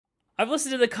I've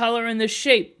listened to The Color and the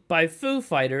Shape by Foo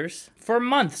Fighters for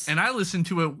months. And I listened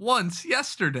to it once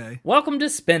yesterday. Welcome to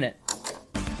Spin It.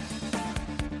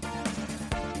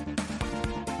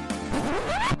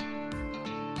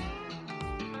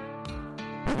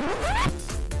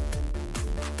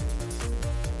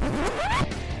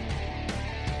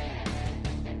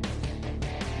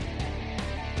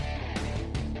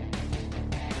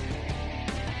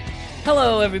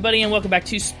 Hello, everybody, and welcome back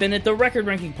to Spin It, the record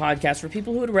ranking podcast for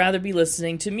people who would rather be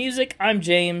listening to music. I'm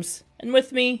James, and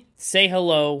with me, say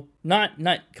hello. Not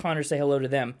Connor, say hello to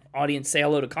them. Audience, say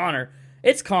hello to Connor.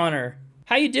 It's Connor.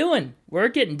 How you doing? We're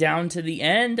getting down to the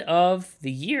end of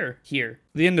the year here.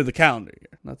 The end of the calendar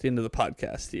year, not the end of the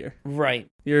podcast year. Right.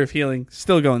 Year of healing,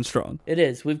 still going strong. It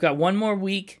is. We've got one more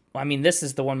week. I mean, this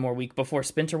is the one more week before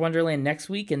Spinter Wonderland next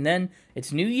week, and then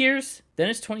it's New Year's, then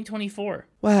it's 2024.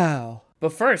 Wow.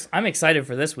 But first, I'm excited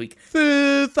for this week.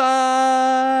 Foo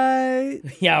fight!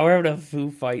 Yeah, we're having a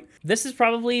Foo fight. This is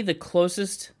probably the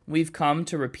closest we've come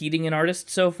to repeating an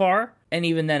artist so far, and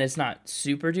even then it's not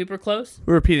super duper close.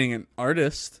 We're repeating an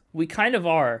artist. We kind of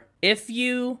are. If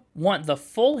you want the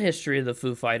full history of the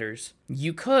Foo Fighters,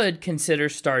 you could consider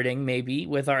starting maybe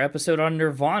with our episode on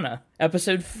Nirvana,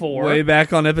 episode 4. Way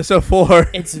back on episode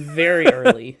 4. It's very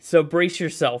early, so brace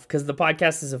yourself, because the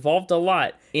podcast has evolved a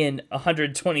lot in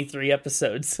 123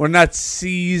 episodes. We're not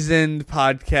seasoned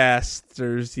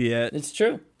podcasters yet. It's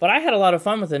true. But I had a lot of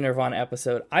fun with the Nirvana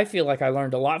episode. I feel like I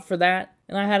learned a lot for that,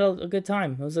 and I had a good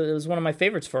time. It was one of my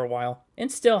favorites for a while,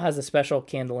 and still has a special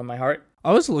candle in my heart.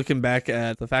 I was looking back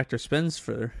at the Factor Spins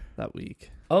for that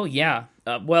week. Oh, yeah.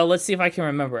 Well, let's see if I can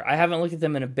remember. I haven't looked at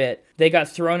them in a bit. They got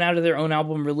thrown out of their own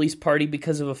album release party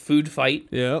because of a food fight.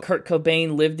 Yeah. Kurt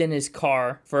Cobain lived in his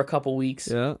car for a couple weeks.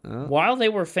 Yeah. While they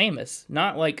were famous,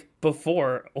 not like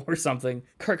before or something.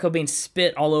 Kurt Cobain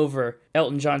spit all over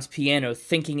Elton John's piano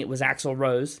thinking it was Axl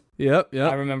Rose. Yep.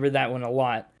 I remember that one a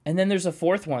lot. And then there's a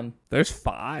fourth one. There's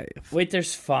 5. Wait,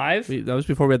 there's 5? That was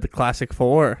before we had the Classic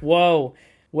 4. Whoa.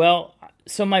 Well,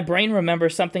 so my brain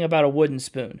remembers something about a wooden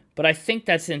spoon, but I think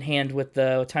that's in hand with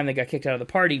the time they got kicked out of the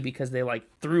party because they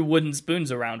threw wooden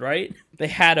spoons around, right? They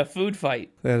had a food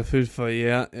fight. They had a food fight,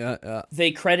 yeah.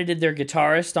 They credited their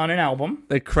guitarist on an album.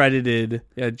 They credited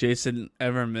Jason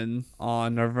Everman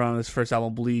on Nirvana's first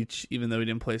album, Bleach, even though he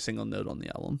didn't play a single note on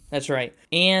the album. That's right.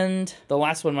 And the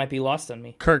last one might be lost on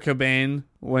me. Kurt Cobain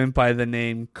went by the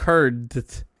name Kurt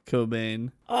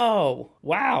Cobain. Oh,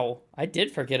 wow. I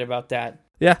did forget about that.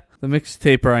 Yeah, the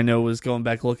mixtaper I know was going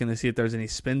back looking to see if there's any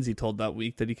spins he told that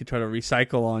week that he could try to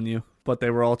recycle on you, but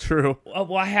they were all true.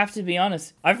 Well, I have to be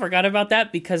honest. I forgot about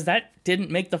that because that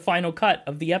didn't make the final cut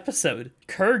of the episode.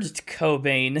 Kurt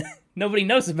Cobain. Nobody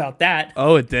knows about that.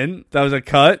 Oh, it didn't? That was a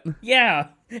cut? Yeah,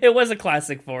 it was a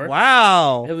classic 4.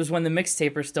 Wow. It was when the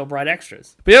mixtaper still brought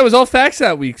extras. But yeah, it was all facts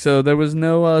that week, so there was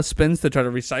no spins to try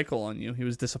to recycle on you. He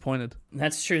was disappointed.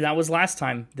 That's true. That was last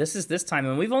time. This is this time,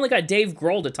 and we've only got Dave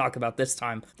Grohl to talk about this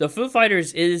time. The Foo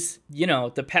Fighters is,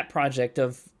 the pet project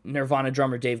of Nirvana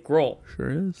drummer Dave Grohl.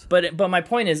 Sure is. But my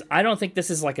point is, I don't think this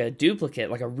is like a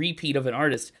duplicate, like a repeat of an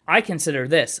artist. I consider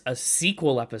this a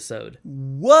sequel episode.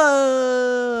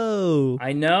 Whoa!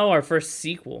 I know, our first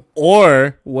sequel.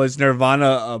 Or was Nirvana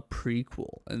a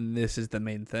prequel, and this is the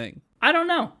main thing? I don't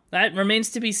know. That remains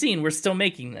to be seen. We're still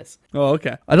making this. Oh,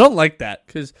 okay. I don't like that,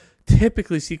 because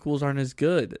typically sequels aren't as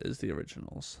good as the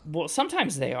originals. Well,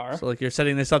 sometimes they are. So you're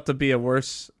setting this up to be a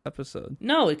worse episode.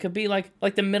 No, it could be like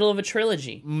the middle of a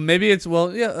trilogy. Maybe it's,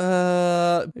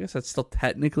 I guess that's still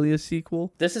technically a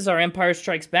sequel. This is our Empire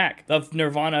Strikes Back of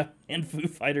Nirvana and Foo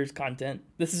Fighters content.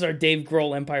 This is our Dave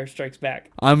Grohl Empire Strikes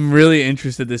Back. I'm really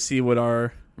interested to see what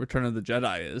our Return of the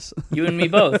Jedi is. You and me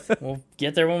both. We'll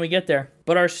get there when we get there.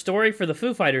 But our story for the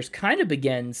Foo Fighters kind of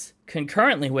begins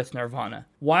concurrently with Nirvana.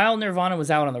 While Nirvana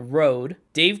was out on the road,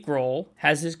 Dave Grohl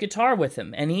has his guitar with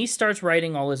him, and he starts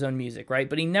writing all his own music, right?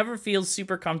 But he never feels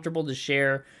super comfortable to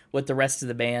share with the rest of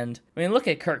the band. I mean, look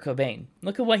at Kurt Cobain.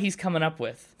 Look at what he's coming up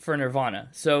with for Nirvana.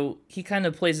 So he kind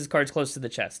of plays his cards close to the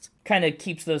chest. Kind of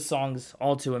keeps those songs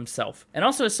all to himself. And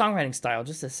also his songwriting style,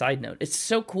 just a side note, it's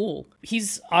so cool.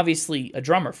 He's obviously a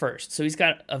drummer first, so he's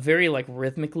got a very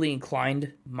rhythmically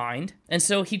inclined mind. And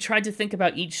so he tried to think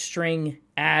about each string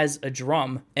as a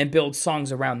drum and build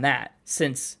songs around that,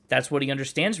 since that's what he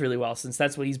understands really well, since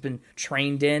that's what he's been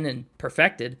trained in and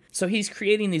perfected. So he's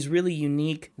creating these really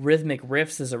unique rhythmic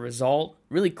riffs as a result,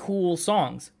 really cool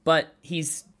songs, but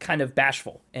he's kind of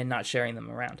bashful and not sharing them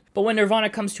around. But when Nirvana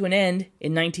comes to an end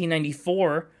in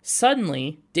 1994,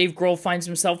 suddenly Dave Grohl finds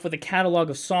himself with a catalog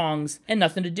of songs and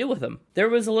nothing to do with them. There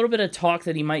was a little bit of talk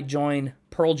that he might join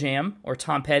Pearl Jam or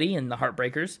Tom Petty and the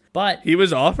Heartbreakers, but He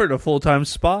was offered a full-time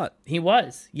spot. he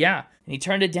was, yeah. And he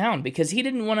turned it down because he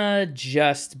didn't want to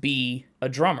just be a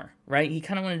drummer, right? He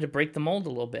kind of wanted to break the mold a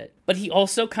little bit. But he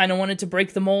also kind of wanted to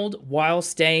break the mold while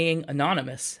staying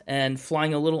anonymous and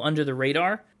flying a little under the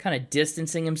radar, kind of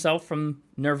distancing himself from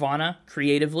Nirvana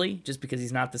creatively, just because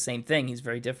he's not the same thing. He's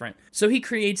very different. So he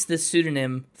creates this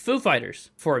pseudonym Foo Fighters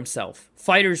for himself.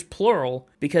 Fighters plural,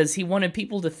 because he wanted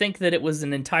people to think that it was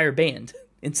an entire band.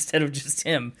 Instead of just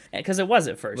him, because it was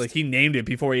at first. Like, he named it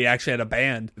before he actually had a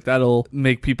band. That'll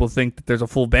make people think that there's a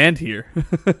full band here.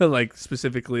 Like,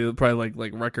 specifically, probably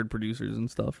like record producers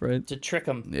and stuff, right? To trick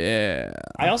them. Yeah.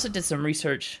 I also did some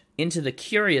research into the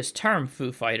curious term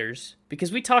Foo Fighters,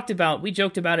 because we joked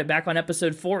about it back on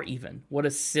episode 4 even. What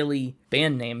a silly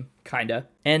band name, kinda.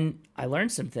 And I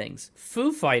learned some things.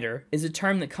 Foo Fighter is a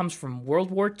term that comes from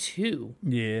World War II.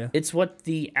 Yeah. It's what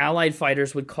the Allied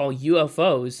fighters would call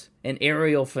UFOs and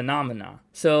aerial phenomena.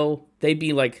 So they'd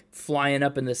be like flying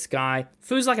up in the sky.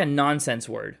 Foo's like a nonsense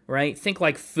word, right? Think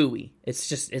like phooey.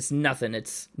 It's nothing.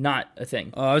 It's not a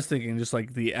thing. Oh, I was thinking just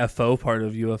like the FO part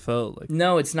of UFO. Like,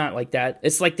 no, it's not like that.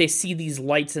 It's like they see these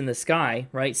lights in the sky,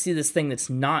 right? See this thing that's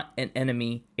not an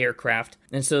enemy aircraft,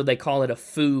 and so they call it a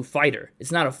Foo Fighter.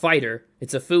 It's not a fighter.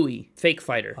 It's a phooey, fake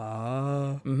fighter.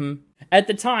 At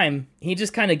the time, he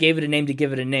just kind of gave it a name to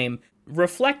give it a name.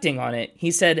 Reflecting on it,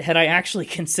 he said, had I actually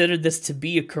considered this to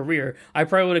be a career, I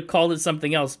probably would have called it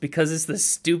something else because it's the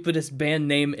stupidest band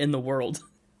name in the world.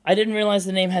 I didn't realize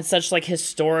the name had such like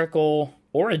historical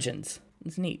origins.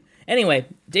 It's neat. Anyway,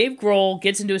 Dave Grohl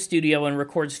gets into a studio and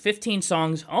records 15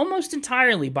 songs almost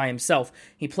entirely by himself.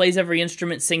 He plays every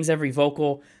instrument, sings every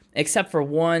vocal, except for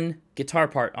one guitar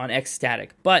part on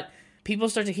Ecstatic. But people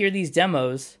start to hear these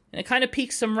demos, and it kind of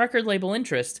piques some record label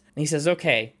interest. And he says,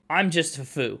 okay, I'm just a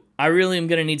Foo. I really am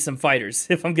going to need some fighters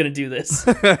if I'm going to do this.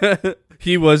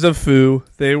 he was a Foo.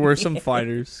 They were some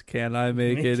fighters. Can I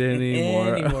make it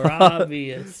any more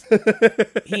obvious?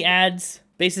 He adds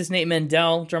bassist Nate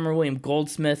Mendel, drummer William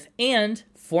Goldsmith, and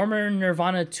former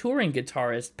Nirvana touring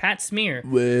guitarist Pat Smear.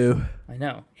 Whoa. I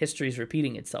know, history's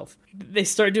repeating itself. They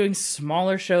start doing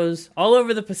smaller shows all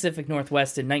over the Pacific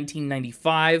Northwest in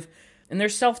 1995, and their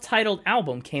self-titled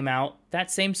album came out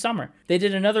that same summer. They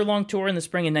did another long tour in the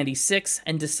spring of 96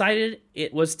 and decided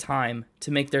it was time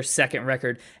to make their second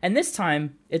record. And this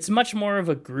time, it's much more of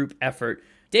a group effort.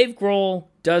 Dave Grohl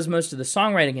does most of the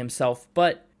songwriting himself,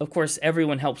 but of course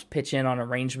everyone helps pitch in on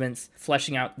arrangements,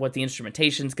 fleshing out what the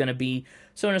instrumentation's going to be.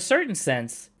 So in a certain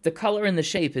sense, The Color and the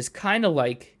Shape is kind of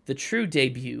like the true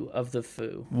debut of the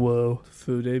Foo. Whoa,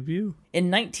 Foo debut. In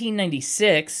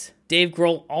 1996, Dave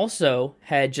Grohl also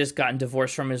had just gotten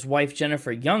divorced from his wife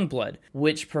Jennifer Youngblood,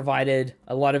 which provided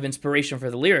a lot of inspiration for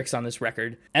the lyrics on this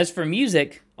record. As for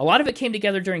music, a lot of it came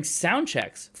together during sound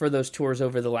checks for those tours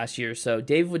over the last year or so.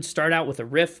 Dave would start out with a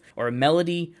riff or a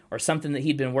melody or something that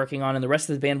he'd been working on, and the rest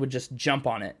of the band would just jump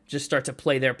on it, just start to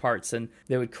play their parts, and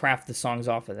they would craft the songs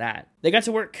off of that. They got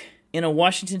to work in a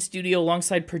Washington studio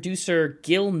alongside producer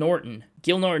Gil Norton.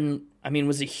 Gil Norton,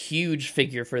 was a huge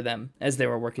figure for them as they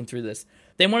were working through this.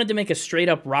 They wanted to make a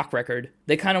straight-up rock record.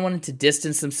 They kind of wanted to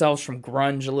distance themselves from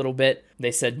grunge a little bit.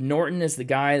 They said Norton is the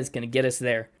guy that's going to get us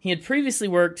there. He had previously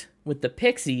worked with the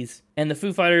Pixies, and the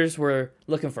Foo Fighters were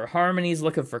looking for harmonies,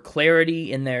 looking for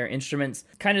clarity in their instruments.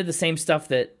 Kind of the same stuff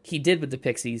that he did with the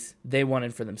Pixies, they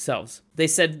wanted for themselves. They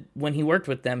said when he worked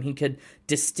with them, he could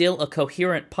distill a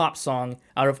coherent pop song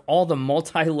out of all the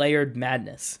multi-layered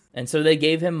madness. And so they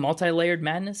gave him multi-layered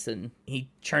madness, and he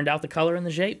churned out The Color and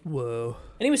the Shape. Whoa.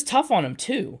 And he was tough on them,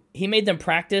 too. He made them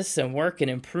practice and work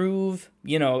and improve,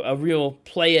 a real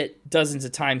play it dozens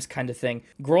of times kind of thing.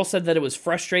 Grohl said that it was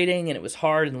frustrating and it was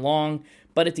hard and long,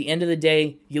 but at the end of the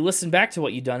day, you listen back to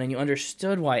what you've done and you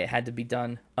understood why it had to be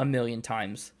done a million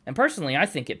times. And personally, I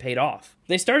think it paid off.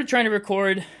 They started trying to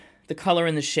record The Color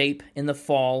and the Shape in the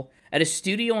fall at a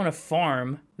studio on a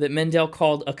farm that Mendel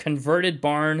called a converted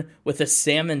barn with a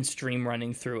salmon stream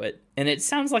running through it. And it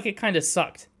sounds like it kind of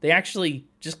sucked. They actually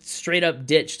just straight up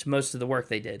ditched most of the work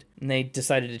they did, and they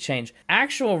decided to change.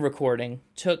 Actual recording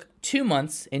took 2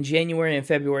 months in January and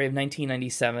February of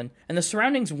 1997, and the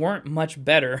surroundings weren't much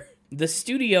better. The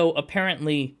studio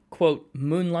apparently, quote,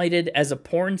 moonlighted as a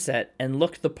porn set and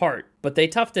looked the part, but they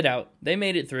toughed it out. They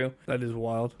made it through. That is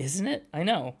wild. Isn't it? I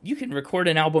know. You can record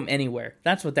an album anywhere.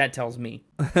 That's what that tells me.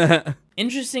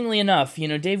 Interestingly enough,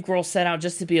 Dave Grohl set out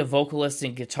just to be a vocalist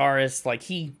and guitarist.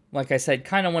 Like I said,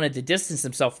 kind of wanted to distance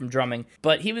himself from drumming,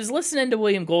 but he was listening to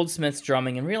William Goldsmith's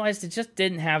drumming and realized it just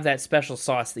didn't have that special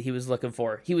sauce that he was looking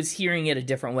for. He was hearing it a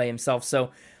different way himself,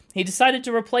 so he decided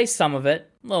to replace some of it,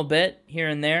 a little bit, here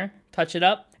and there, touch it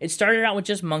up. It started out with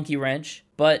just Monkey Wrench,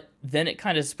 but then it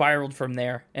kind of spiraled from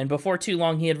there, and before too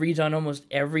long, he had redone almost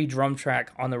every drum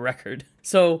track on the record.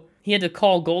 So He had to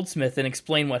call Goldsmith and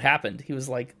explain what happened. He was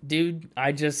like, dude,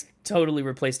 I just totally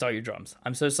replaced all your drums.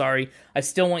 I'm so sorry. I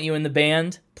still want you in the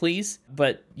band, please,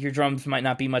 but your drums might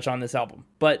not be much on this album.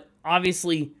 But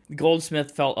obviously,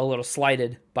 Goldsmith felt a little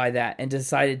slighted by that and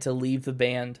decided to leave the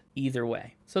band either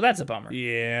way. So that's a bummer.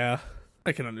 Yeah,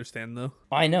 I can understand, though.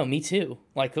 I know, me too.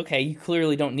 Like, okay, you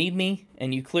clearly don't need me,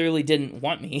 and you clearly didn't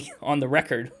want me on the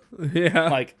record. Yeah.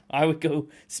 Like, I would go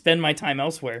spend my time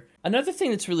elsewhere. Another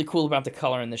thing that's really cool about the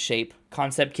color and the shape,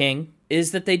 Concept King,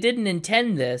 is that they didn't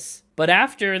intend this, but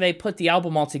after they put the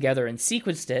album all together and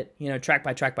sequenced it, track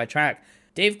by track by track,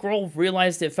 Dave Grohl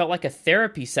realized it felt like a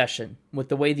therapy session with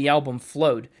the way the album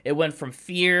flowed. It went from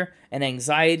fear and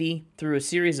anxiety through a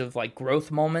series of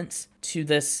growth moments to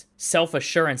this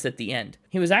self-assurance at the end.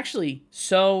 He was actually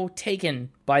so taken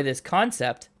by this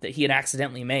concept that he had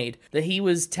accidentally made that he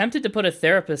was tempted to put a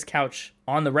therapist couch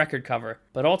on the record cover,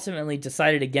 but ultimately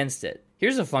decided against it.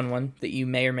 Here's a fun one that you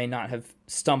may or may not have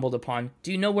stumbled upon.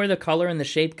 Do you know where the color and the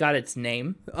shape got its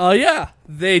name? Oh, yeah.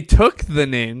 They took the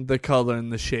name, the color,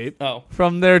 and the shape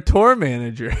from their tour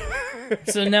manager.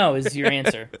 So no is your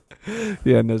answer.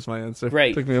 Yeah, no's my answer.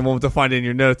 Great. Took me a moment to find it in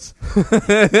your notes.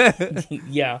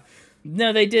 Yeah.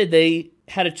 No, they did. They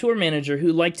had a tour manager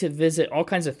who liked to visit all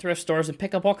kinds of thrift stores and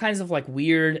pick up all kinds of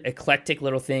weird, eclectic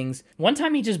little things. One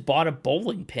time he just bought a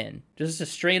bowling pin, just a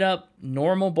straight up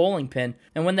normal bowling pin.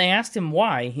 And when they asked him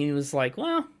why, he was like,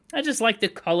 well, I just like the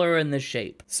color and the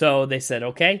shape. So they said,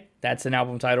 okay, that's an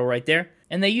album title right there.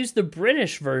 And they used the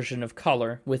British version of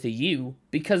color with a U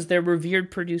because their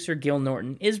revered producer Gil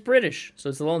Norton is British. So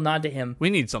it's a little nod to him. We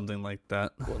need something like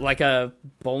that. Like a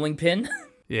bowling pin?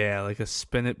 Yeah, like a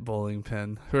spin it bowling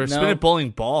pin. Or a spin it bowling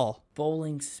ball.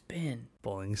 Bowling spin.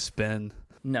 Bowling spin.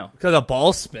 No. Because a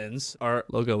ball spins. Our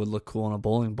logo would look cool on a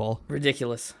bowling ball.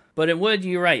 Ridiculous. But it would,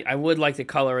 you're right, I would like the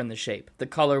color and the shape. The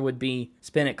color would be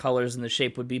spin it colors and the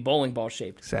shape would be bowling ball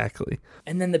shaped. Exactly.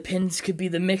 And then the pins could be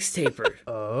the mixtaper.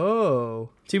 Oh.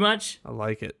 Too much? I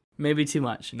like it. Maybe too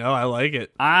much. No, I like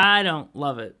it. I don't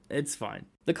love it. It's fine.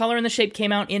 The Color and the Shape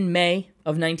came out in May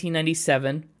of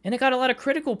 1997, and it got a lot of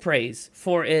critical praise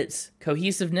for its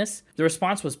cohesiveness. The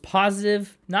response was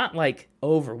positive, not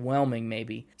overwhelming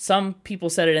maybe. Some people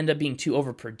said it ended up being too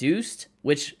overproduced,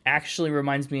 which actually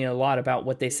reminds me a lot about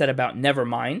what they said about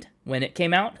Nevermind when it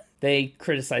came out. They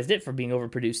criticized it for being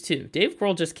overproduced too. Dave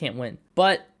Grohl just can't win.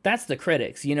 But that's the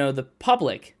critics. The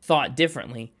public thought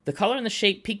differently. The Color and the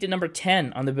Shape peaked at number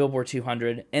 10 on the Billboard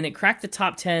 200, and it cracked the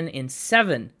top 10 in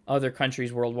 7 other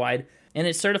countries worldwide, and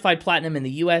it's certified platinum in the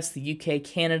US, the UK,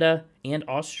 Canada, and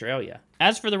Australia.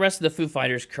 As for the rest of the Foo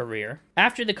Fighters' career,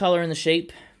 after The Color and the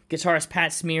Shape, guitarist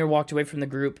Pat Smear walked away from the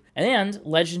group, and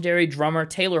legendary drummer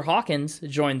Taylor Hawkins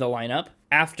joined the lineup.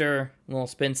 After a little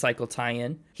Spin Cycle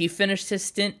tie-in, he finished his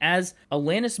stint as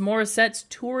Alanis Morissette's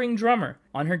touring drummer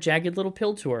on her Jagged Little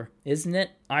Pill tour. Isn't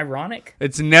it ironic?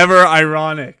 It's never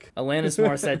ironic. Alanis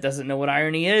Morissette doesn't know what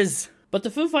irony is. But the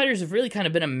Foo Fighters have really kind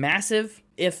of been a massive,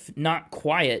 if not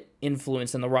quiet,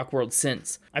 influence in the rock world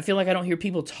since. I feel like I don't hear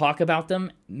people talk about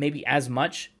them maybe as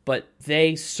much, but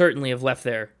they certainly have left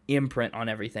their imprint on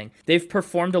everything. They've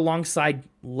performed alongside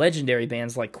legendary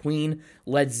bands like Queen,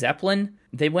 Led Zeppelin.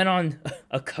 They went on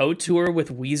a co-tour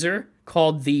with Weezer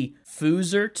called the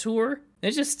Foozer Tour.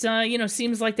 It just,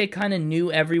 seems like they kind of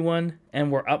knew everyone and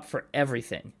were up for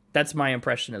everything. That's my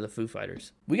impression of the Foo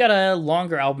Fighters. We got a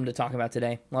longer album to talk about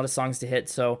today. A lot of songs to hit,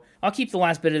 so I'll keep the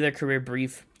last bit of their career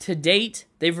brief. To date,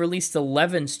 they've released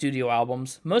 11 studio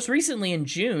albums. Most recently in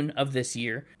June of this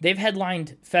year, they've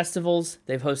headlined festivals,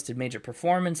 they've hosted major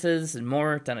performances and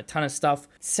more, done a ton of stuff.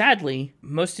 Sadly,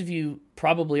 most of you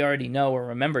probably already know or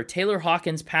remember, Taylor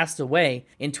Hawkins passed away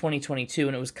in 2022,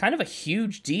 and it was kind of a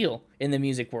huge deal in the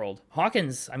music world.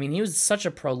 Hawkins, he was such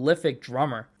a prolific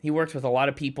drummer. He worked with a lot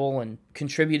of people and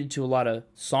contributed to a lot of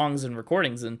songs and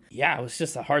recordings, and yeah, it was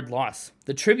just a hard loss.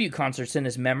 The tribute concerts in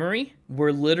his memory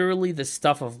were literally the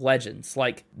stuff of legends.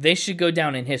 They should go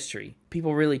down in history.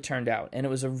 People really turned out, and it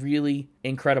was a really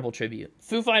incredible tribute.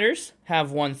 Foo Fighters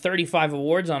have won 35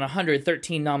 awards on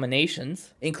 113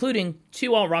 nominations, including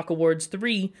 2 Alt Rock Awards,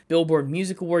 3 Billboard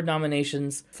Music Award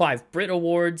nominations, 5 Brit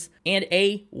Awards, and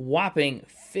a whopping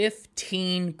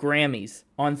 15 Grammys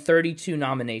on 32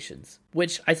 nominations,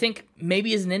 which I think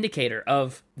maybe is an indicator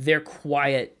of their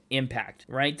quiet impact,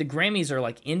 right? The Grammys are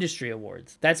like industry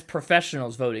awards. That's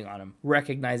professionals voting on them,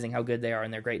 recognizing how good they are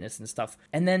and their greatness and stuff.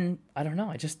 And then, I don't know,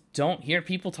 I just don't hear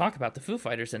people talk about the Foo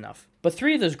Fighters enough. But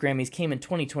 3 of those Grammys came in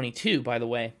 2022, by the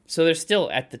way, so they're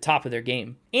still at the top of their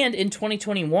game. And in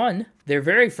 2021, their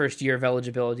very first year of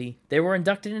eligibility, they were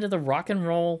inducted into the Rock and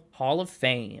Roll Hall of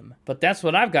Fame. But that's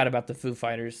what I've got about the Foo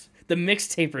Fighters. The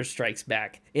Mixtaper strikes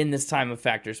back in this time of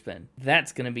Factor Spin.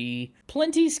 That's going to be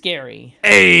plenty scary.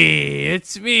 Hey,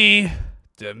 it's me,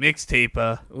 the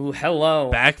Mixtaper. Ooh, hello.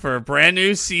 Back for a brand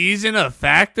new season of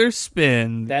Factor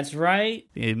Spin. That's right.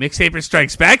 The Mixtaper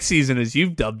Strikes Back season, as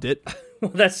you've dubbed it.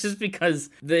 Well, that's just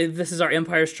because this is our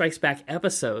Empire Strikes Back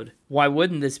episode. Why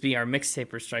wouldn't this be our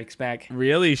Mixtaper Strikes Back?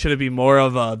 Really? Should it be more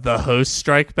of the host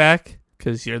strike back?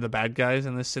 Because you're the bad guys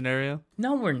in this scenario?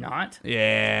 No, we're not.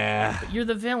 Yeah. But you're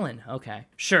the villain. Okay.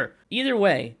 Sure. Either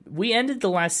way, we ended the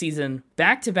last season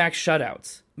back-to-back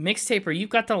shutouts. Mixtaper, you've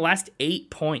got the last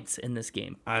 8 points in this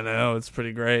game. I know, it's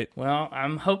pretty great. Well,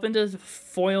 I'm hoping to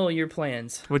foil your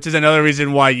plans. Which is another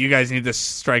reason why you guys need to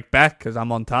strike back, because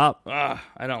I'm on top. Ugh,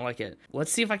 I don't like it.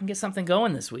 Let's see if I can get something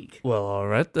going this week. Well, all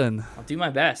right then. I'll do my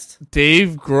best.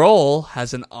 Dave Grohl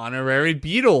has an honorary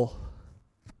Beatle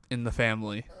in the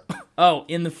family. Oh,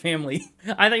 in the family.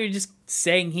 I thought you were just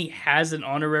saying he has an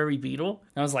honorary Beatle.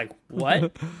 I was like,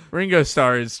 what? Ringo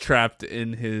Starr is trapped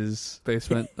in his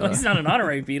basement. Well, he's not an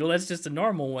honorary Beatle. That's just a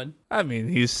normal one. I mean,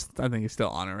 I think he's still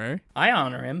honorary. I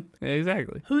honor him. Yeah,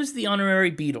 exactly. Who's the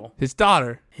honorary Beatle? His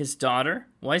daughter. His daughter?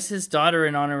 Why is his daughter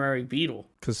an honorary Beatle?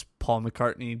 Because Paul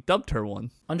McCartney dubbed her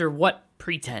one. Under what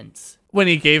pretense? When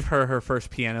he gave her first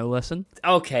piano lesson.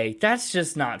 Okay, that's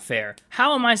just not fair.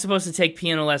 How am I supposed to take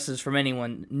piano lessons from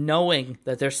anyone knowing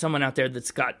that there's someone out there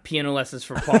that's got piano lessons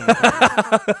from Paul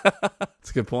McCartney? That's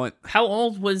a good point. How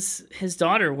old was his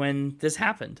daughter when this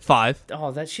happened? 5.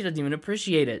 Oh, that she doesn't even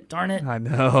appreciate it. Darn it. I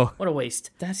know. What a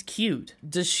waste. That's cute.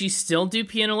 Does she still do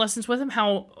piano lessons with him?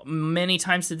 How many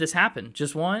times did this happen?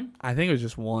 Just one? I think it was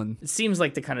just one. It seems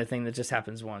like the kind of thing that just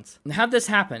happens once. How'd this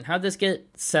happen? How'd this get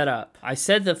set up? I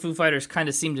said the Foo Fighters kind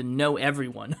of seem to know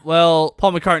everyone. Well,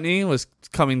 Paul McCartney was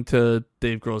coming to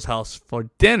Dave Grohl's house for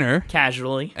dinner.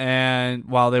 Casually. And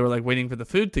while they were waiting for the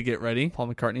food to get ready, Paul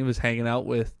McCartney was hanging out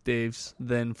with Dave's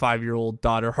then 5-year-old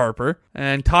daughter Harper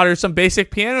and taught her some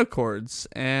basic piano chords.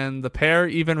 And the pair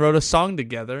even wrote a song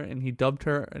together, and he dubbed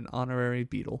her an honorary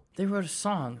Beatle. They wrote a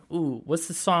song. Ooh, what's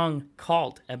the song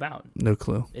called about? No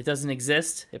clue. It doesn't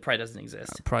exist? It probably doesn't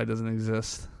exist. Probably doesn't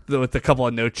exist. With the couple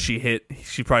of notes she hit,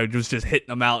 she probably was just hitting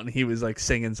them out, and he was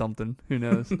singing something. Who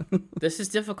knows? This is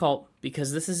difficult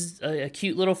because this is a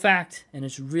cute little fact, and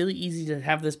it's really easy to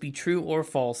have this be true or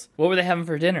false. What were they having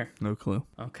for dinner? No clue.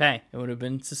 Okay, it would have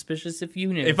been suspicious if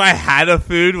you knew. If I had a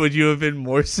food, would you have been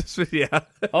more suspicious? Yeah.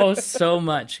 Oh, so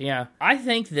much. Yeah. I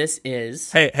think this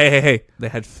is... Hey. They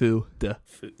had foo. Duh.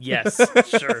 Yes,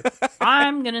 sure.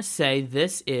 I'm going to say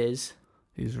this is...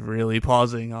 He's really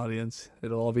pausing, audience.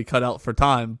 It'll all be cut out for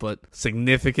time, but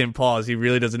significant pause. He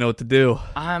really doesn't know what to do.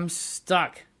 I'm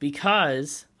stuck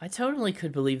because I totally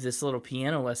could believe this little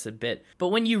piano lesson bit. But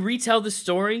when you retell the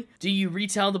story, do you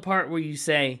retell the part where you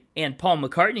say, and Paul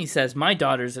McCartney says, my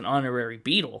daughter's an honorary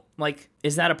Beatle?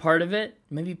 Is that a part of it?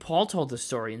 Maybe Paul told the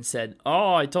story and said,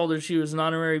 oh, I told her she was an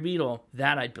honorary Beatle.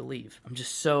 That I'd believe. I'm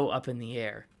just so up in the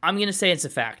air. I'm going to say it's a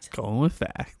fact. Going with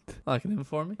fact. Locking in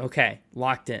for me? Okay,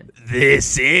 locked in.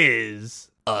 This is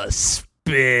a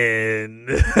spin.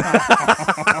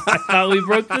 I thought we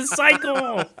broke the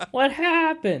cycle. What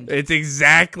happened? It's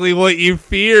exactly what you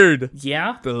feared.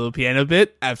 Yeah? The little piano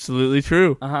bit, absolutely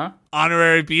true. Uh-huh.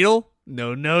 Honorary Beatle?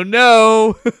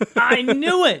 No. I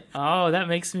knew it. Oh, that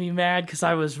makes me mad because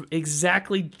I was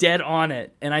exactly dead on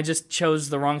it, and I just chose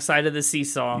the wrong side of the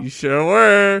seesaw. You sure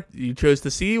were. You chose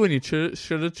the C when you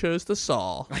should have chose the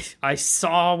saw. I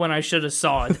saw when I should have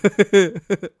sawed.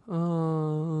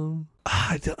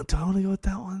 I don't want to go with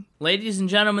that one. Ladies and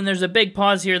gentlemen, there's a big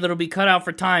pause here that'll be cut out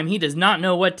for time. He does not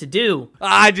know what to do.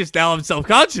 Now I'm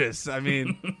self-conscious. I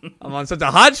mean, I'm on such a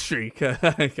hot streak.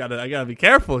 I gotta be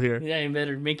careful here. Yeah, you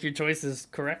better make your choices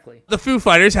correctly. The Foo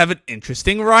Fighters have an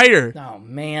interesting writer. Oh,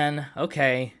 man.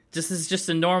 Okay. This is just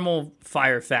a normal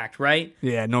fire fact, right?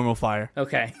 Yeah, normal fire.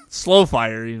 Okay. Slow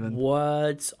fire, even.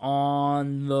 What's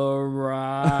on the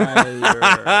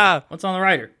rider? What's on the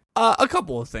rider? A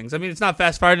couple of things. I mean, it's not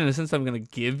fast fired in the sense that I'm going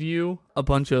to give you a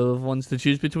bunch of ones to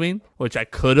choose between, which I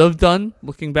could have done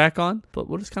looking back on, but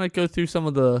we'll just kind of go through some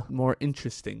of the more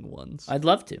interesting ones. I'd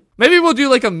love to. Maybe we'll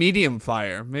do a medium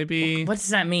fire. Maybe. What does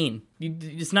that mean?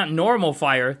 It's not normal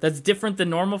fire. That's different than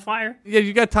normal fire? Yeah,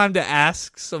 you got time to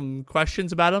ask some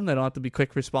questions about them. They don't have to be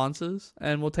quick responses.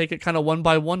 And we'll take it kind of one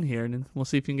by one here, and we'll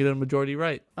see if you can get a majority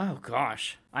right. Oh,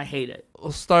 gosh. I hate it.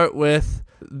 We'll start with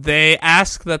They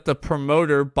ask that the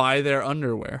promoter buy their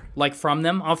underwear, Like from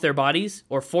them, off their bodies,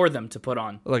 or for them to put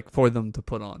on? like for them to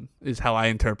put on, is how I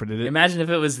interpreted it. Imagine if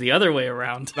it was the other way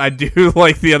around. I do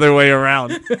like the other way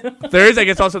around. There is, I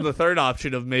guess, also the third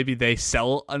option of maybe they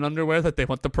sell an underwear that they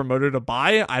want the promoter to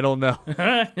buy. I don't know.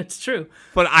 It's true.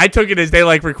 But I took it as they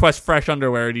like request fresh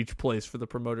underwear at each place for the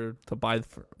promoter to buy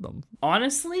for them.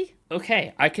 Honestly,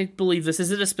 okay, I could believe this.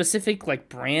 Is it a specific like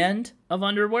brand of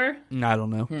underwear? I don't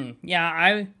know. Yeah,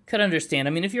 I could understand.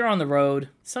 I mean, if you're on the road,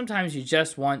 sometimes you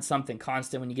just want something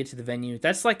constant when you get to the venue.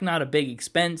 That's like not a big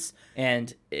expense,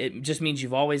 and it just means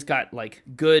you've always got like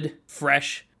good,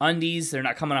 fresh undies. They're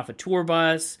not coming off a tour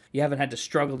bus. You haven't had to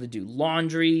struggle to do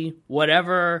laundry,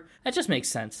 whatever. That just makes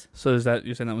sense. So is that,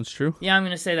 you're saying that one's true? Yeah, I'm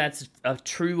going to say that's a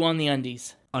true on the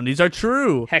undies. Undies are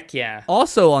true. Heck yeah.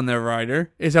 Also on their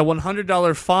rider is a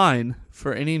 $100 fine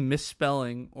for any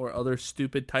misspelling or other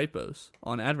stupid typos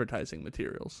on advertising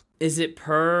materials. Is it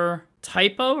per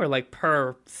typo or like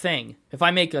per thing? If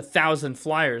I make 1,000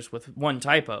 flyers with one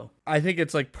typo. I think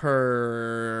it's like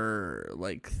per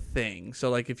like thing. So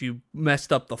like if you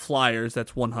messed up the flyers,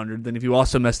 that's 100. Then if you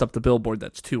also messed up the billboard,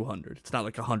 that's 200. It's not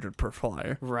like 100 per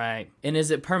flyer. Right. And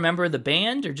is it per member of the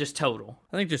band or just total?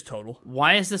 I think just total.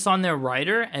 Why is this on their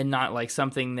rider and not like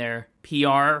something their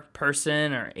PR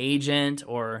person or agent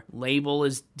or label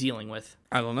is dealing with?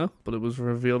 I don't know, but it was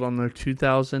revealed on their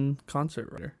 2000 concert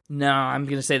rider. No, I'm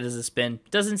going to say this is a spin.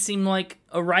 Doesn't seem like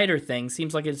a writer thing.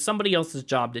 Seems like it's somebody else's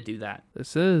job to do that.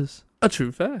 This is a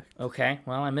true fact. Okay,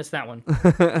 well, I missed that one.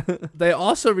 They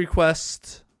also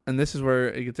request, and this is where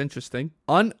it gets interesting,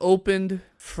 unopened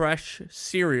fresh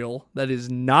cereal that is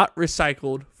not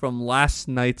recycled from last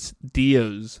night's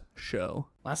Dio's show.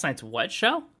 Last night's what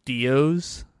show?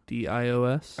 Dio's,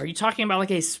 D-I-O-S. Are you talking about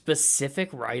like a specific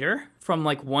writer from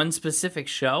like one specific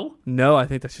show? No, I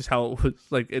think that's just how it was.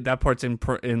 Like that part's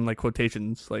in like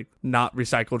quotations, like not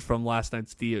recycled from last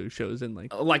night's Dio shows, and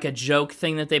Like a joke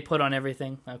thing that they put on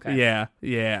everything? Okay.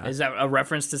 yeah. Is that a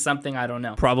reference to something? I don't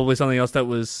know. Probably something else that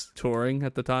was touring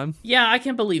at the time. Yeah, I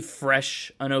can believe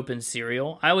fresh, unopened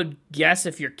cereal. I would guess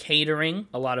if you're catering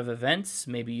a lot of events,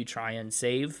 maybe you try and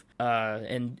save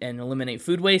and eliminate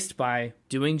food waste by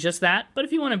doing just that. But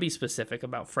if you want to be specific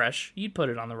about fresh, you'd put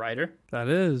it on the rider. That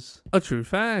is a true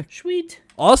fact. Sweet.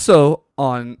 Also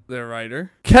on their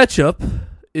rider, ketchup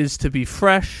is to be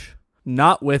fresh,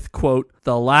 not with, quote,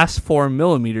 the last 4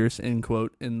 millimeters, end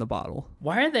quote, in the bottle.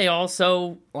 Why are they all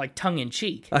so, like,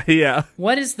 tongue-in-cheek? Yeah.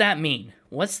 What does that mean?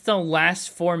 What's the last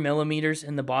 4 millimeters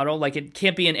in the bottle? Like, it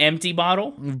can't be an empty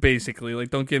bottle? Basically, like,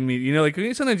 don't give me, like,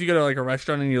 sometimes you go to, like, a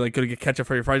restaurant and you, like, go to get ketchup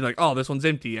for your fries, you're like, oh, this one's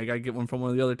empty, I gotta get one from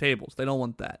one of the other tables. They don't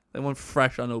want that. They want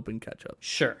fresh, unopened ketchup.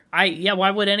 Sure.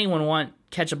 Why would anyone want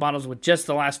ketchup bottles with just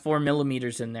the last 4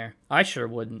 millimeters in there? I sure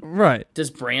wouldn't. Right.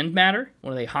 Does brand matter?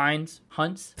 What are they, Heinz?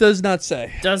 Hunt's? Does not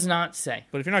say. Does not say.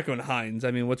 But if you're not going to Heinz,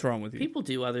 I mean, what's wrong with you? People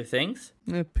do other things.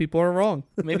 People are wrong.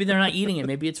 Maybe they're not eating it.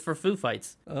 Maybe it's for Foo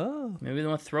Fights. Oh. Maybe they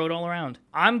want to throw it all around.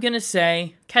 I'm going to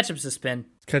say ketchup's a spin.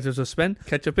 Ketchup's a spin.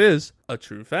 Ketchup is a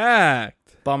true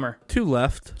fact. Bummer. 2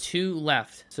 left. 2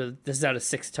 left. So this is out of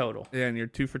 6 total. Yeah, and you're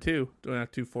 2 for 2.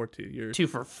 Not 2 for 2. You're 2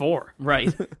 for 4.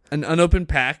 Right. an unopened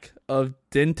pack of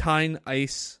Dentine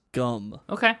Ice gum.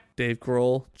 Okay. Dave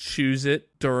Grohl chews it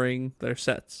during their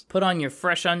sets. Put on your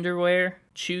fresh underwear,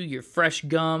 chew your fresh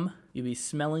gum. You'll be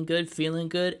smelling good, feeling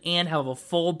good, and have a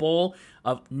full bowl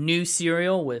of new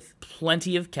cereal with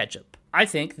plenty of ketchup. I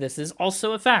think this is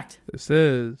also a fact. This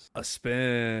is a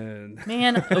spin.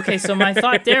 Man, okay, so my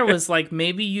thought there was like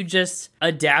maybe you just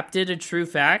adapted a true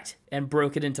fact and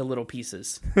broke it into little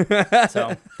pieces.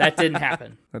 So that didn't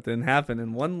happen. That didn't happen,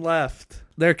 and 1 left.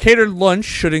 Their catered lunch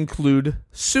should include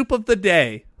soup of the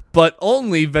day, but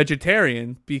only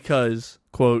vegetarian because,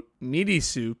 quote, meaty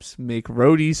soups make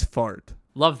roadies fart.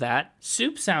 Love that.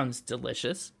 Soup sounds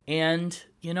delicious. And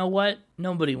you know what?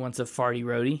 Nobody wants a farty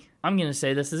roadie. I'm going to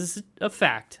say this is a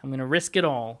fact. I'm going to risk it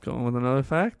all. Going with another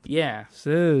fact? Yeah. This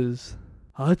is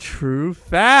a true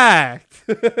fact.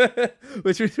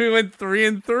 Which means we went 3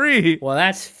 and 3. Well,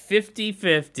 that's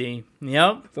 50-50.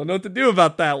 Yep. Don't know what to do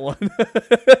about that one.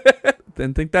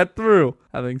 Didn't think that through.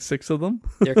 Having 6 of them.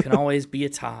 There can always be a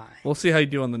tie. We'll see how you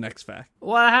do on the next fact.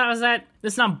 Well, how is that?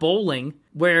 That's not bowling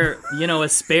where, a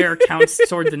spare counts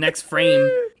toward the next frame.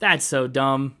 That's so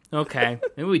dumb. Okay.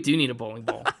 Maybe we do need a bowling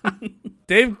ball.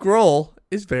 Dave Grohl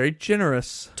is very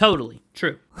generous. Totally.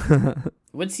 True.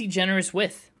 What's he generous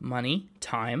with? Money?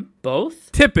 Time?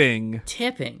 Both? Tipping.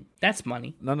 Tipping. That's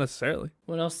money. Not necessarily.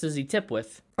 What else does he tip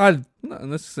with? No, in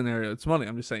this scenario, it's money.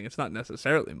 I'm just saying it's not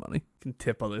necessarily money. You can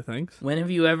tip other things. When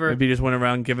have you ever... Maybe he just went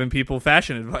around giving people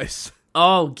fashion advice.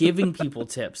 Oh, giving people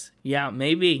tips. Yeah,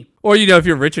 maybe. Or, if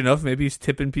you're rich enough, maybe he's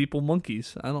tipping people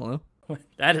monkeys. I don't know.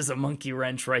 That is a monkey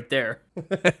wrench right there.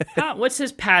 What's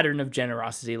his pattern of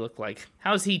generosity look like?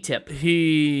 How's he tip?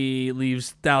 He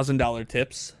leaves $1,000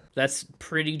 tips. That's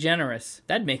pretty generous.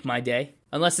 That'd make my day.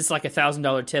 Unless it's like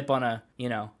 $1,000 tip on a,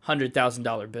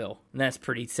 $100,000 bill. And that's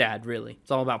pretty sad, really.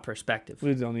 It's all about perspective.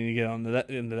 We don't need to get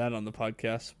into that on the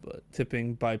podcast, but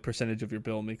tipping by percentage of your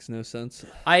bill makes no sense.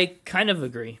 I kind of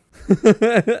agree.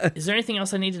 Is there anything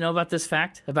else I need to know about this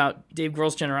fact about Dave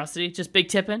Grohl's generosity? Just big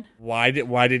tipping? Why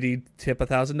did he tip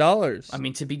 $1,000? I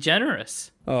mean, to be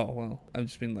generous. Oh, well, I'm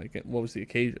just being like, what was the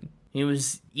occasion? He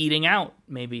was eating out,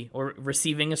 maybe, or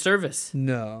receiving a service.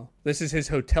 No. This is his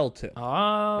hotel tip.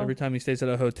 Oh. Every time he stays at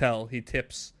a hotel, he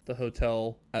tips the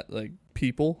hotel at,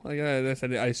 people. I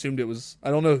assumed it was... I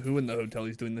don't know who in the hotel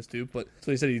he's doing this to, but...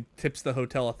 So he said he tips the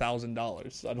hotel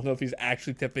 $1,000. I don't know if he's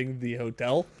actually tipping the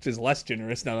hotel, which is less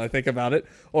generous now that I think about it,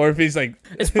 or if he's like...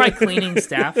 It's probably cleaning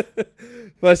staff.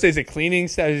 Let's say it's a cleaning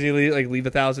staff. Does he leave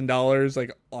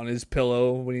 $1,000 on his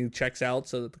pillow when he checks out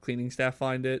so that the cleaning staff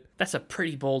find it? That's a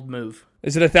pretty bold move.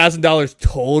 Is it $1,000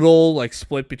 total,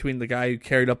 split between the guy who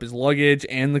carried up his luggage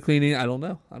and the cleaning? I don't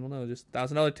know. Just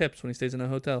 $1,000 tips when he stays in a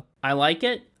hotel. I like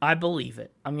it. I believe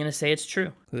it. I'm going to say it's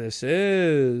true. This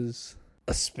is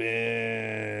a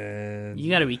spin. You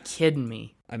got to be kidding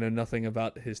me. I know nothing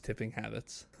about his tipping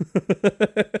habits.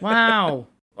 Wow.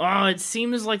 Oh, it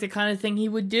seems like the kind of thing he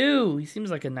would do. He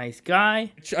seems like a nice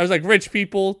guy. I was like, rich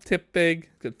people tip big.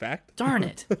 Good fact. Darn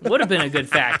it. Would have been a good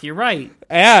fact. You're right.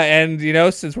 Yeah, and,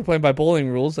 since we're playing by bowling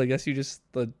rules, I guess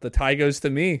the tie goes to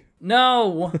me.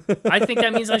 No. I think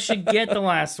that means I should get the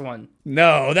last one.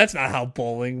 No, that's not how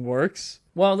bowling works.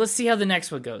 Well, let's see how the next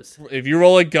one goes. If you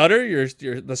roll a gutter,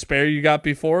 the spare you got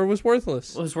before was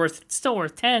worthless. It was still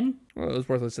worth 10. Well, it was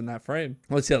worthless in that frame.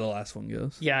 Let's see how the last one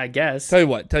goes. Yeah, I guess. Tell you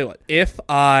what. If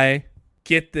I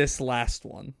get this last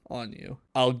one on you,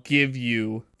 I'll give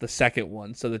you the second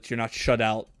one so that you're not shut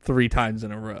out 3 times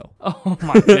in a row. Oh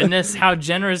my goodness, how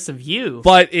generous of you.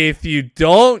 But if you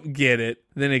don't get it,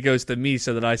 then it goes to me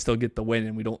so that I still get the win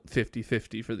and we don't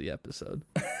 50-50 for the episode.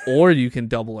 Or you can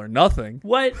double or nothing.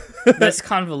 What? That's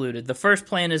convoluted. The first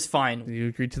plan is fine. Do you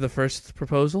agree to the first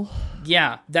proposal?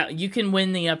 Yeah, that you can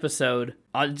win the episode.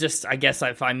 I guess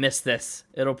if I miss this,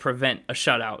 it'll prevent a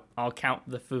shutout. I'll count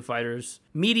the Foo Fighters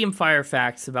medium fire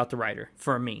facts about the writer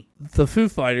for me. The Foo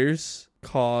Fighters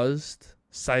caused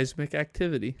seismic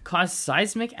activity. Caused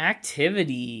seismic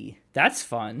activity. That's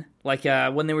fun.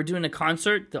 When they were doing a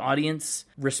concert, the audience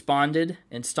responded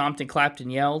and stomped and clapped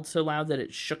and yelled so loud that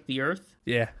it shook the earth.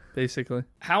 Yeah, basically.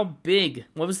 How big?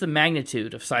 What was the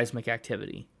magnitude of seismic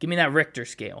activity? Give me that Richter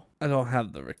scale. I don't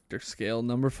have the Richter scale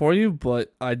number for you,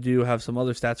 but I do have some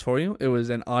other stats for you. It was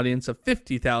an audience of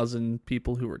 50,000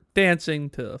 people who were dancing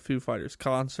to a Foo Fighters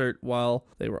concert while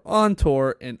they were on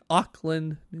tour in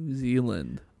Auckland, New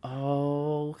Zealand.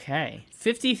 Okay.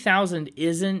 50,000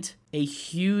 isn't a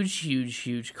huge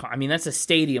I mean, that's a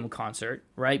stadium concert,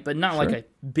 right? But not like a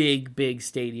big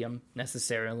stadium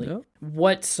necessarily. Yep.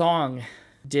 What song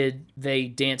did they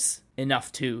dance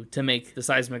enough to make the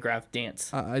seismograph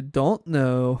dance? I don't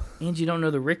know. And you don't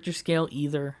know the Richter scale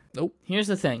either? Nope. Here's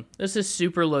the thing. This is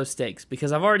super low stakes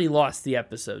because I've already lost the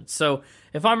episode. So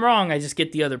if I'm wrong, I just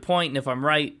get the other point, and if I'm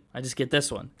right, I just get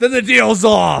this one. Then the deal's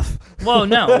off. Whoa,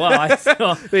 no.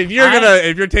 Well,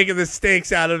 if you're taking the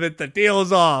stakes out of it, the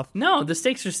deal's off. No, the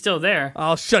stakes are still there.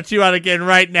 I'll shut you out again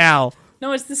right now.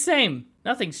 No, it's the same.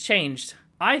 Nothing's changed.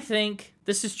 I think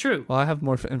this is true. Well, I have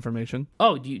more information.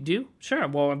 Oh, you do? Sure.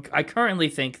 Well, I currently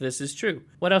think this is true.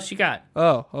 What else you got?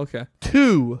 Oh, okay.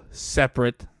 2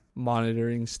 separate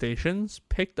monitoring stations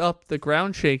picked up the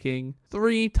ground shaking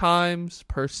 3 times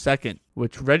per second,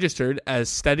 which registered as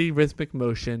steady rhythmic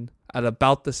motion at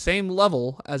about the same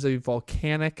level as a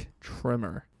volcanic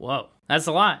tremor. Whoa, that's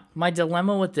a lot. My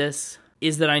dilemma with this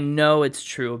is that I know it's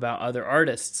true about other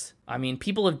artists. I mean,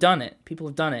 people have done it,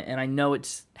 and I know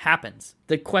it happens.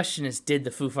 The question is, did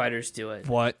the Foo Fighters do it?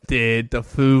 What did the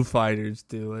Foo Fighters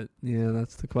do it? Yeah,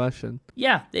 that's the question.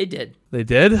 Yeah, they did. They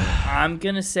did? I'm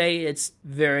going to say it's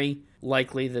very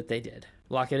likely that they did.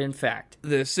 Lock it in fact.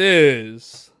 This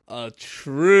is a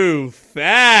true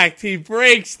fact. He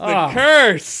breaks the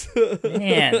curse.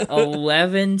 Man,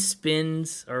 11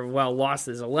 spins,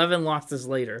 losses. 11 losses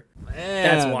later.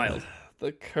 Man, that's wild.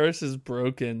 The curse is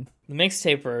broken. The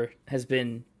Mixtaper has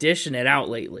been dishing it out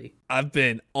lately. I've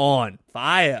been on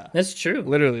fire. That's true.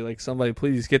 Literally, like, somebody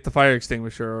please get the fire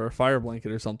extinguisher or a fire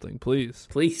blanket or something, please.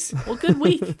 Please. Well, good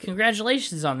week.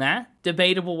 Congratulations on that.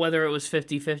 Debatable whether it was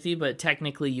 50-50, but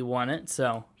technically you won it,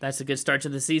 so that's a good start to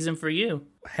the season for you.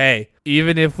 Hey,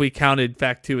 even if we counted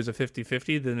Fact 2 as a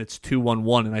 50-50, then it's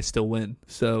 2-1-1 and I still win.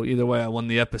 So either way, I won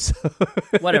the episode.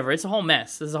 Whatever. It's a whole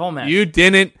mess. This is a whole mess. You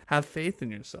didn't have faith in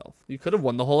yourself. You could have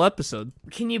won the whole episode.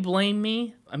 Can you blame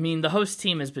me? I mean, the host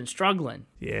team has been struggling.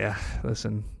 Yeah,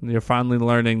 listen, you're finally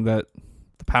learning that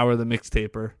the power of the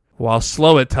Mixtaper, while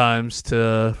slow at times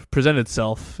to present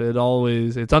itself,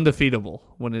 it's undefeatable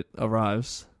when it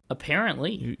arrives.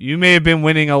 Apparently. You may have been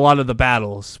winning a lot of the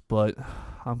battles, but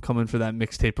I'm coming for that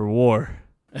Mixtaper war.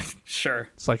 Sure.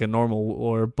 It's like a normal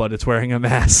war, but it's wearing a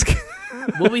mask.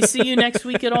 Will we see you next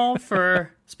week at all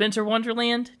for Spencer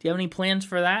Wonderland? Do you have any plans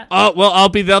for that? Well, I'll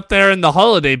be up there in the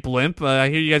holiday blimp. I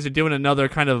hear you guys are doing another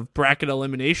kind of bracket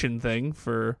elimination thing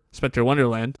for Spencer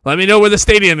Wonderland. Let me know where the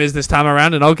stadium is this time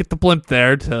around, and I'll get the blimp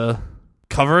there to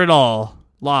cover it all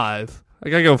live. I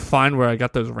gotta go find where I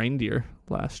got those reindeer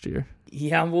last year.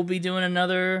 Yeah, we'll be doing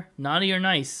another Naughty or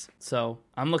Nice, so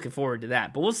I'm looking forward to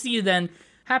that. But we'll see you then.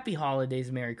 Happy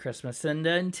holidays, Merry Christmas, and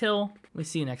until we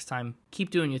see you next time,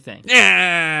 keep doing your thing.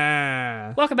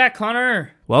 Yeah! Welcome back,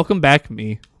 Connor. Welcome back,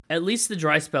 me. At least the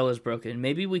dry spell is broken.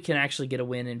 Maybe we can actually get a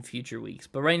win in future weeks.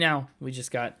 But right now, we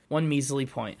just got one measly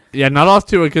point. Yeah, not off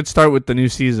to a good start with the new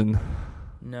season.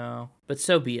 No, but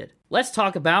so be it. Let's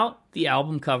talk about the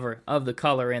album cover of The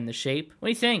Color and the Shape. What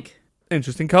do you think?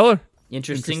 Interesting color.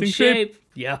 Interesting shape.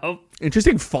 Yep.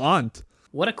 Interesting font.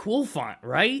 What a cool font,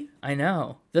 right? I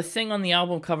know. The thing on the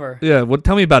album cover. Yeah,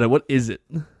 tell me about it. What is it?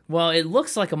 Well, it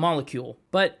looks like a molecule,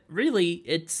 but really,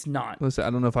 it's not. Listen, I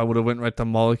don't know if I would have went right to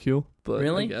molecule, but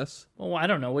Really? I guess. Well, I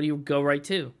don't know. What do you go right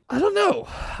to? I don't know.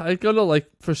 I go to,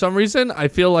 for some reason, I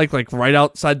feel like right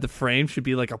outside the frame should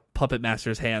be like a puppet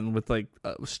master's hand with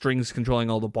strings controlling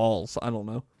all the balls. I don't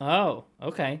know. Oh,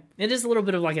 okay. It is a little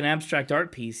bit of like an abstract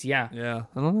art piece, yeah. Yeah,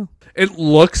 I don't know. It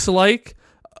looks like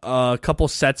a couple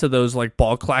sets of those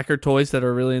ball clacker toys that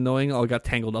are really annoying all got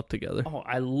tangled up together. Oh,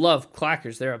 I love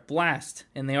clackers. They're a blast,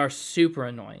 and they are super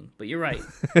annoying. But you're right.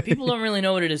 People don't really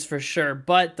know what it is for sure,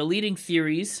 but the leading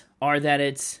theories are that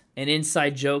it's an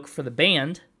inside joke for the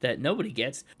band that nobody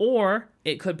gets, or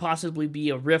it could possibly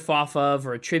be a riff off of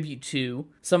or a tribute to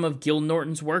some of Gil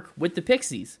Norton's work with the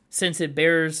Pixies, since it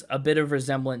bears a bit of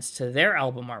resemblance to their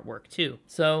album artwork too.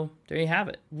 So there you have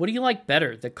it. What do you like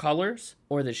better, the colors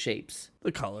or the shapes?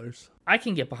 The colors. I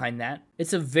can get behind that.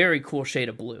 It's a very cool shade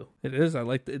of blue. It is. I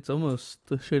like it's almost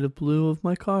the shade of blue of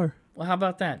my car. Well, how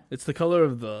about that? It's the color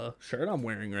of the shirt I'm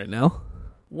wearing right now.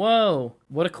 Whoa,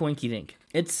 what a coinky dink.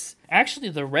 It's actually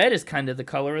the red is kind of the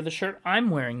color of the shirt I'm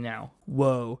wearing now.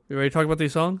 Whoa. You ready to talk about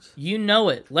these songs? You know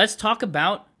it. Let's talk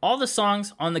about all the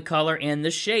songs on The Color and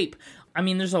The Shape. I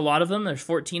mean, there's a lot of them. There's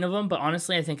 14 of them, but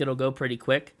honestly, I think it'll go pretty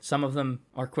quick. Some of them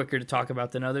are quicker to talk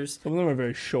about than others. Some of them are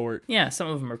very short. Yeah, some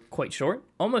of them are quite short,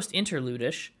 almost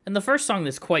interlude-ish. And the first song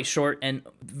that's quite short and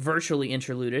virtually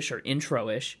interlude-ish or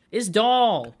intro-ish is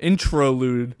Doll.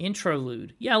 Introlude.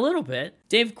 Interlude. Yeah, a little bit.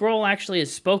 Dave Grohl actually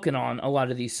has spoken on a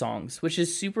lot of these songs, which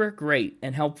is super great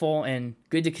and helpful and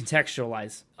good to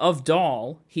contextualize. Of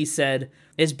Doll, he said,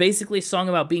 it's basically a song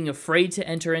about being afraid to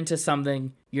enter into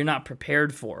something you're not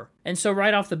prepared for. And so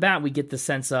right off the bat, we get the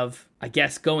sense of, I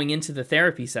guess, going into the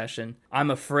therapy session, I'm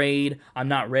afraid, I'm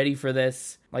not ready for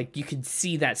this. You could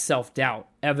see that self-doubt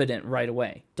evident right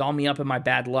away. Doll me up in my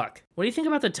bad luck. What do you think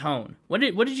about the tone? What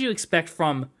did you expect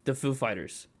from the Foo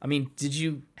Fighters? I mean, did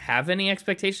you have any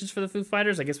expectations for the Foo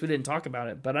Fighters? I guess we didn't talk about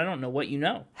it, but I don't know what you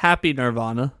know. Happy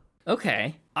Nirvana.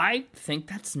 Okay. I think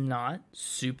that's not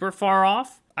super far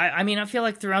off. I mean, I feel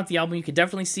like throughout the album, you could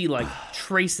definitely see,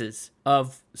 traces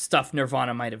of stuff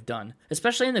Nirvana might have done,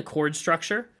 especially in the chord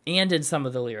structure and in some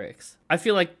of the lyrics. I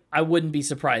feel like I wouldn't be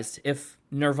surprised if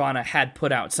Nirvana had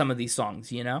put out some of these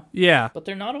songs, you know? Yeah. But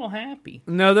they're not all happy.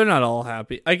 No, they're not all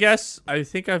happy. I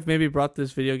think I've maybe brought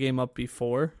this video game up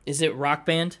before. Is it Rock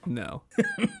Band? No.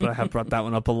 But I have brought that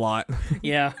one up a lot.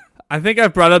 Yeah. I think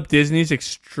I've brought up Disney's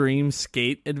Extreme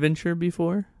Skate Adventure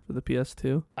before for the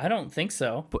PS2. I don't think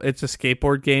so. It's a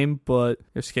skateboard game, but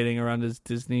you're skating around as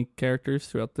Disney characters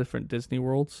throughout different Disney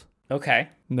worlds. Okay.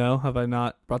 No, have I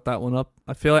not brought that one up?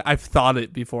 I feel like I've thought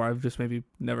it before. I've just maybe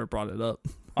never brought it up.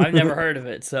 I've never heard of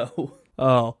it, so...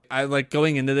 Oh, I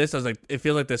going into this, I was like, it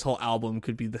feels like this whole album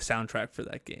could be the soundtrack for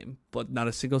that game, but not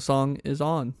a single song is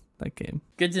on that game.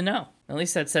 Good to know. At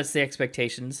least that sets the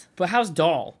expectations. But how's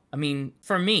Doll? I mean,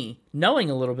 for me, knowing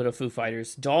a little bit of Foo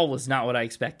Fighters, Doll was not what I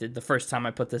expected the first time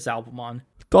I put this album on.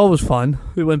 Doll was fun.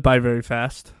 It went by very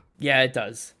fast. Yeah, it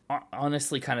does.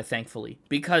 Honestly, kind of thankfully.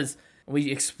 Because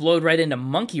we explode right into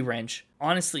Monkey Wrench.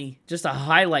 Honestly, just a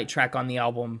highlight track on the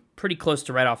album, pretty close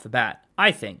to right off the bat,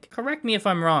 I think. Correct me if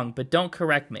I'm wrong, but don't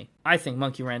correct me. I think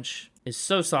Monkey Wrench is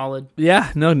so solid.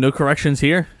 Yeah, no corrections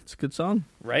here. It's a good song.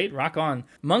 Right? Rock on.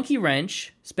 Monkey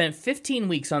Wrench spent 15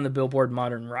 weeks on the Billboard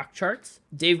Modern Rock charts.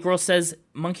 Dave Grohl says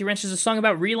Monkey Wrench is a song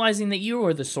about realizing that you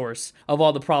are the source of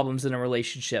all the problems in a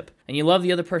relationship. And you love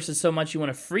the other person so much you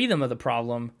want to free them of the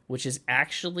problem, which is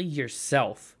actually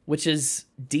yourself. Which is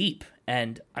deep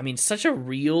and, I mean, such a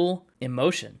real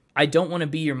emotion. I don't want to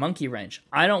be your monkey wrench.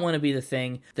 I don't want to be the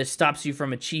thing that stops you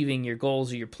from achieving your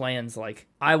goals or your plans. Like,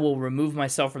 I will remove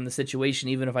myself from the situation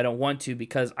even if I don't want to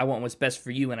because I want what's best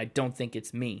for you and I don't think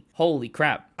it's me. Holy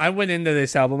crap. I went into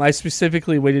this album. I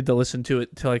specifically waited to listen to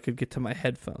it till I could get to my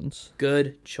headphones.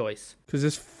 Good choice. Because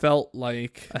this felt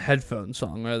like a headphone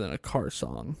song rather than a car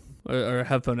song. Or a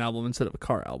headphone album instead of a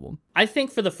car album. I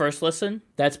think for the first listen,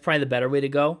 that's probably the better way to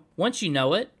go. Once you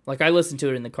know it, like I listened to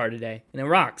it in the car today, and it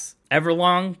rocks.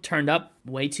 Everlong turned up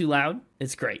way too loud.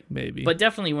 It's great. Maybe. But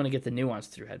definitely want to get the nuance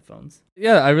through headphones.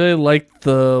 Yeah, I really like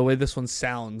the way this one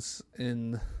sounds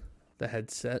in the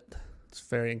headset. It's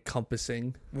very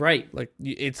encompassing. Right. Like,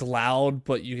 it's loud,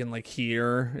 but you can, like,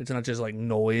 hear. It's not just, like,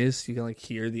 noise. You can, like,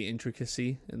 hear the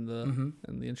intricacy in the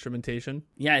instrumentation.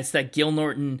 Yeah, it's that Gil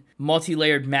Norton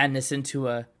multi-layered madness into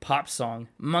a pop song.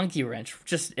 Monkey Wrench.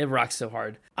 Just, it rocks so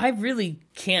hard. I really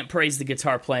can't praise the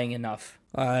guitar playing enough.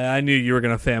 I knew you were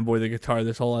going to fanboy the guitar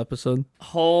this whole episode.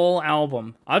 Whole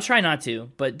album. I'll try not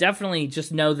to, but definitely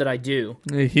just know that I do.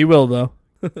 He will, though.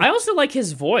 I also like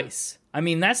his voice. I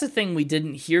mean, that's the thing we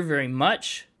didn't hear very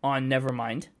much on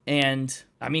Nevermind. And,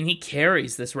 I mean, he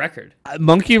carries this record.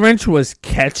 Monkey Wrench was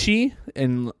catchy,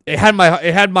 and it had my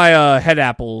head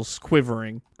apples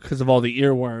quivering because of all the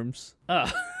earworms.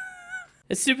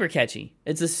 It's super catchy.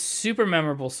 It's a super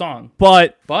memorable song.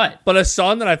 But But a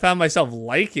song that I found myself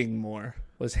liking more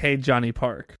was Hey Johnny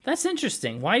Park. that's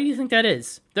interesting. Why do you think that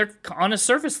is? They're, on a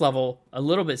surface level, a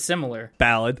little bit similar.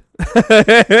 Ballad.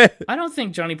 I don't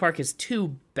think Johnny Park is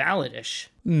too balladish.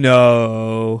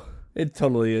 No, it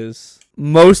totally is.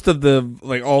 Most of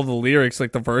all the lyrics,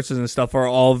 like the verses and stuff, are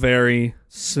all very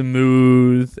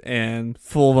smooth and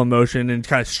full of emotion and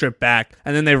kind of stripped back.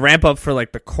 And then they ramp up for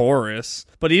like the chorus.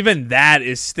 But even that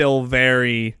is still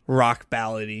very rock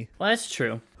ballady. Well, that's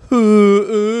true. Ooh,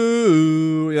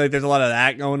 ooh. Like there's a lot of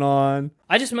that going on.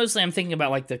 I'm thinking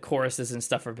about like the choruses and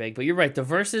stuff are big, but you're right. The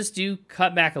verses do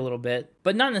cut back a little bit,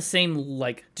 but not in the same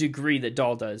like degree that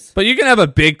Doll does. But you can have a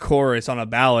big chorus on a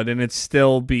ballad and it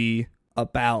still be a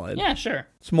ballad. Yeah, sure.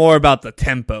 It's more about the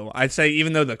tempo. I'd say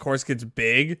even though the chorus gets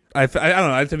big, I don't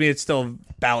know. To me, it's still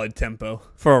ballad tempo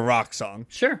for a rock song.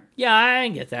 Sure. Yeah, I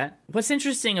get that. What's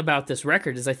interesting about this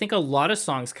record is I think a lot of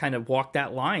songs kind of walk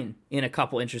that line in a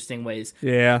couple interesting ways.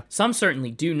 Yeah. Some certainly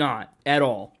do not at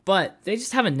all, but they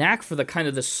just have a knack for the kind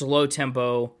of the slow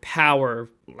tempo power,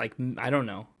 like, I don't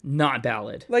know, not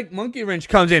ballad. Like Monkey Wrench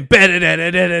comes in,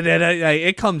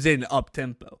 it comes in up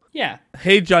tempo. Yeah.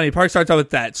 Hey Johnny Park starts out with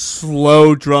that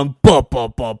slow drum, ba ba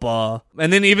ba ba,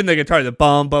 and then even the guitar, the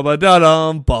bum ba ba da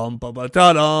dum, bum ba ba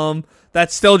da dum.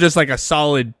 That's still just like a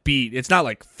solid beat. It's not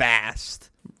like fast.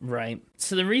 Right.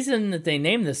 So the reason that they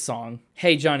named this song,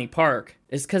 Hey Johnny Park,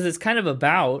 is because it's kind of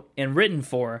about and written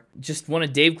for just one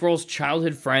of Dave Grohl's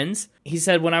childhood friends. He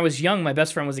said, when I was young, my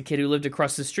best friend was a kid who lived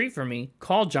across the street from me,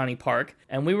 called Johnny Park,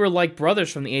 and we were like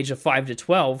brothers from the age of 5 to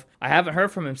 12. I haven't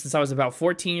heard from him since I was about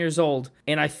 14 years old,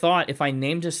 and I thought if I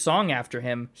named a song after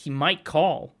him, he might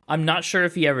call. I'm not sure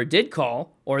if he ever did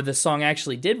call, or the song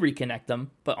actually did reconnect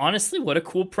them, but honestly, what a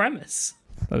cool premise.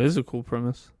 That is a cool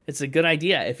premise. It's a good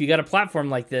idea. If you got a platform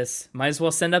like this, might as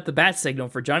well send up the bat signal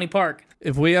for Johnny Park.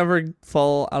 If we ever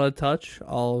fall out of touch,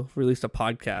 I'll release a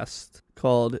podcast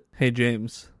called Hey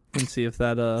James and see if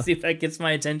that See if that gets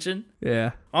my attention.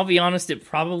 Yeah. I'll be honest, it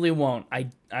probably won't.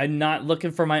 I'm not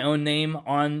looking for my own name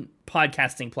on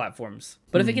podcasting platforms.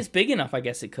 But if it gets big enough, I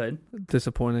guess it could.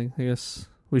 Disappointing, I guess.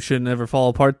 We shouldn't ever fall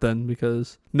apart then,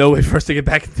 because no way for us to get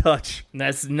back in touch.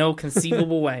 That's no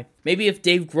conceivable way. Maybe if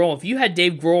you had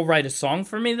Dave Grohl write a song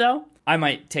for me, though, I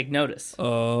might take notice.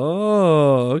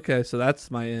 Oh, okay. So that's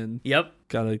my in. Yep.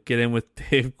 Gotta get in with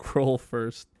Dave Grohl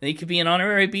first. Then you could be an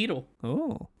honorary Beatle.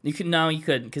 Oh. You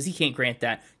couldn't, because he can't grant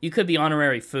that. You could be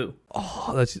honorary Foo.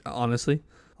 Oh, that's honestly,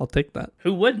 I'll take that.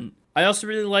 Who wouldn't? I also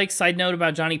really like, side note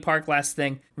about Johnny Park, last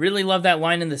thing, really love that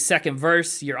line in the second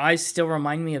verse. Your eyes still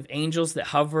remind me of angels that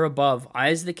hover above,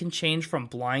 eyes that can change from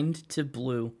blind to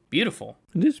blue. Beautiful.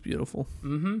 It is beautiful.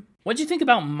 Mm-hmm. What'd you think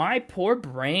about My Poor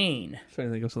Brain? Trying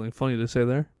to think of something funny to say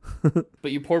there.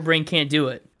 But your poor brain can't do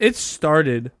it. It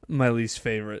started my least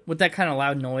favorite. With that kind of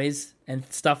loud noise and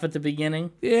stuff at the beginning?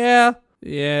 Yeah,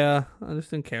 I just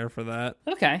didn't care for that.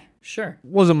 Okay, sure.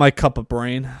 Wasn't my cup of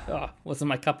brain. Oh, wasn't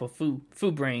my cup of foo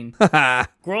brain.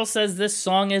 Girl says this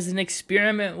song is an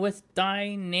experiment with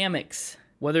dynamics.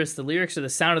 Whether it's the lyrics or the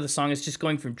sound of the song, it's just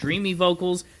going from dreamy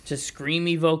vocals to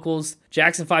screamy vocals,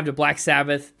 Jackson 5 to Black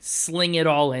Sabbath, sling it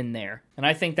all in there. And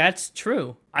I think that's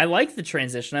true. I like the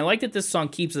transition. I like that this song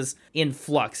keeps us in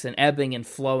flux and ebbing and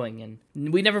flowing,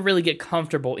 and we never really get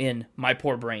comfortable in My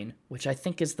Poor Brain, which I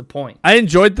think is the point. I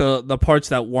enjoyed the parts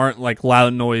that weren't like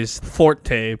loud noise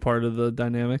forte part of the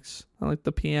dynamics. I like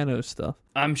the piano stuff.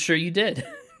 I'm sure you did.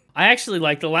 I actually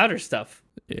like the louder stuff.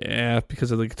 Yeah,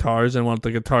 because of the guitars and what the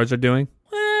guitars are doing.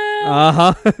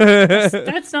 Well,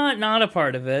 that's not a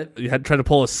part of it. You had to try to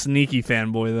pull a sneaky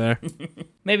fanboy there.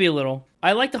 Maybe a little.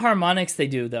 I like the harmonics they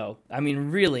do, though. I mean,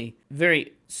 really,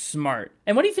 very smart.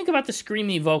 And what do you think about the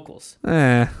screamy vocals?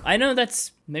 I know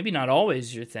that's maybe not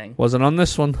always your thing. Wasn't on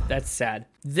this one. That's sad.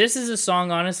 This is a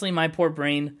song, honestly, My Poor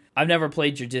Brain. I've never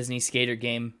played your Disney Skater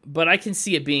game, but I can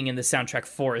see it being in the soundtrack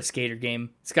for a skater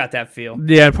game. It's got that feel.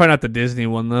 Yeah, probably not the Disney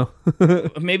one, though.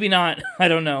 Maybe not. I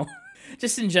don't know.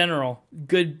 Just in general,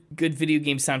 good video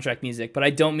game soundtrack music, but I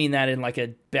don't mean that in like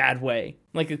a bad way.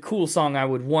 Like a cool song I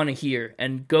would want to hear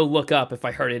and go look up if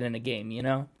I heard it in a game, you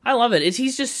know? I love it.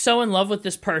 He's just so in love with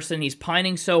this person. He's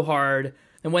pining so hard.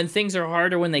 And when things are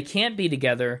hard or when they can't be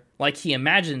together, like he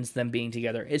imagines them being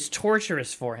together, it's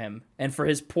torturous for him and for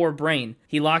his poor brain.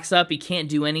 He locks up. He can't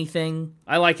do anything.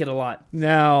 I like it a lot.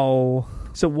 Now,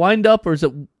 is it wind up or is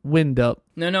it wind up?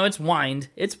 No, it's wind.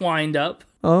 It's wind up.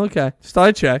 Oh, okay.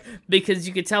 Start check. Because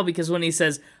you could tell because when he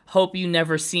says, hope you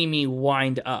never see me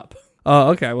wind up. Oh,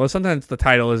 okay. Well, sometimes the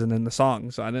title isn't in the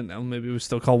song, so I didn't know. Maybe it was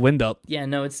still called Wind Up. Yeah,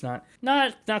 no, it's not.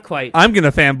 Not quite. I'm going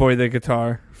to fanboy the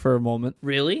guitar for a moment.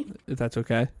 Really? If that's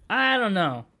okay. I don't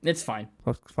know. It's fine.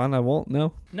 Well, fine, I won't.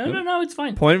 No. No, it's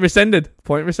fine. Point rescinded.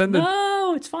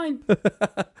 No, it's fine.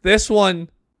 This one,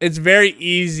 it's very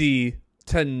easy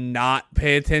to not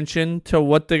pay attention to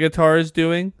what the guitar is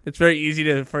doing. It's very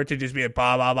easy for it to just be a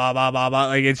ba ba ba ba ba ba.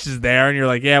 Like it's just there and you're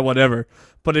like, yeah, whatever.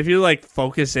 But if you like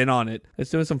focus in on it, it's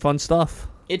doing some fun stuff.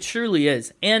 It truly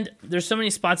is. And there's so many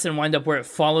spots in Wind Up where it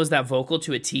follows that vocal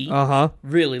to a T. Uh-huh.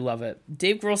 Really love it.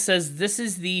 Dave Grohl says this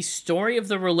is the story of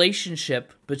the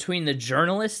relationship between the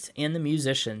journalist and the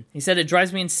musician. He said, it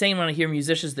drives me insane when I hear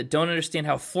musicians that don't understand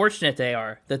how fortunate they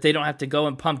are, that they don't have to go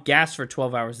and pump gas for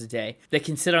 12 hours a day. They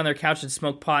can sit on their couch and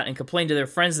smoke pot and complain to their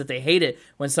friends that they hate it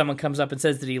when someone comes up and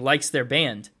says that he likes their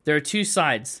band. There are two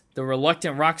sides, the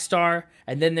reluctant rock star,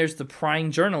 and then there's the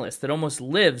prying journalist that almost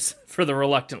lives for the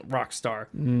reluctant rock star.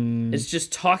 It's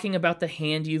just talking about the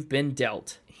hand you've been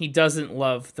dealt. He doesn't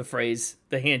love the phrase,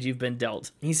 the hand you've been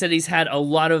dealt. He said he's had a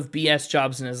lot of BS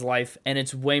jobs in his life, and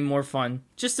it's way more fun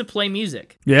just to play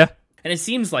music. Yeah. And it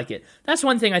seems like it. That's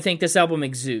one thing I think this album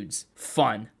exudes.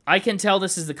 Fun. I can tell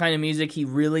this is the kind of music he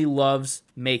really loves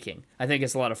making. I think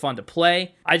it's a lot of fun to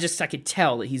play. I could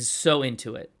tell that he's so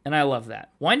into it. And I love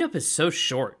that. Wind Up is so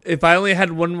short. If I only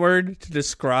had one word to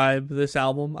describe this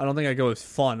album, I don't think I'd go with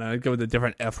fun. I'd go with a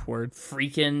different F word.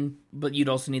 Freaking, but you'd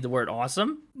also need the word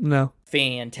awesome. No.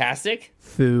 Fantastic.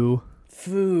 Foo.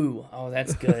 Foo. Oh,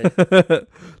 that's good.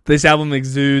 This album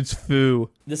exudes foo.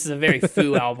 This is a very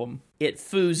foo album. It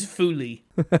foos fooly.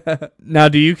 Now,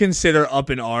 do you consider Up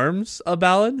in Arms a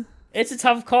ballad? It's a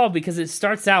tough call because it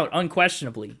starts out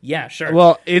unquestionably. Yeah, sure.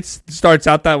 Well, it starts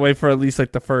out that way for at least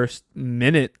like the first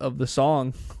minute of the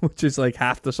song, which is like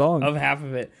half the song. Of half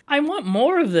of it. I want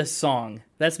more of this song.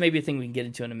 That's maybe a thing we can get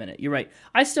into in a minute. You're right.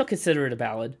 I still consider it a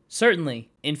ballad.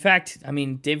 Certainly. In fact, I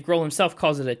mean, Dave Grohl himself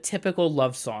calls it a typical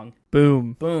love song.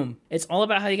 Boom. Boom. It's all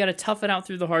about how you got to tough it out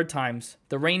through the hard times.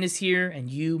 The rain is here, and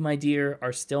you, my dear,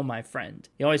 are still my friend.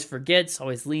 He always forgets,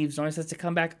 always leaves, and always has to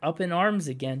come back up in arms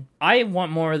again. I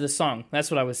want more of the song. That's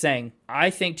what I was saying.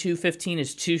 I think 2:15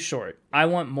 is too short. I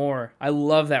want more. I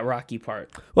love that rocky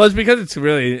part. Well, it's because it's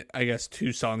really, I guess,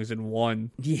 two songs in one.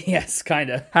 Yes,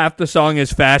 kind of. Half the song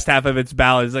is fast, half of it's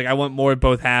ballads. Like, I want more of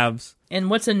both halves. And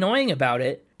what's annoying about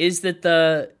it is that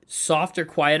the softer,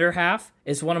 quieter half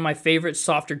is one of my favorite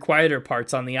softer, quieter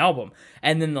parts on the album.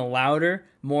 And then the louder,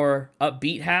 more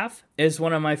upbeat half is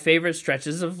one of my favorite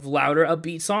stretches of louder,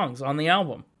 upbeat songs on the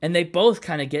album. And they both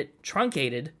kind of get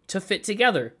truncated to fit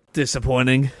together.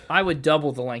 Disappointing. I would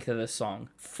double the length of this song.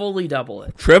 Fully double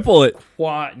it. Triple it.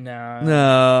 No.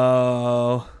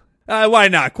 No. Why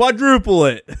not? Quadruple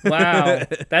it. Wow.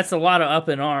 That's a lot of up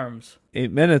in arms.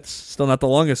 8 minutes. Still not the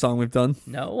longest song we've done.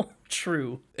 No?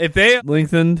 True. If they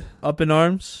lengthened Up in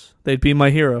Arms, they'd be my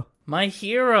hero. My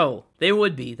Hero. They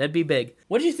would be. That'd be big.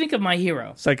 What did you think of My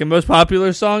Hero? Second most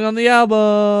popular song on the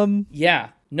album. Yeah,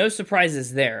 no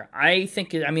surprises there. I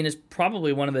think, it's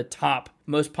probably one of the top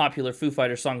most popular Foo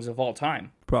Fighters songs of all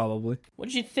time. Probably. What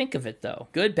did you think of it, though?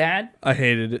 Good, bad? I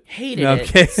hated it. Hated No, I'm it.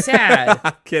 kidding. Sad.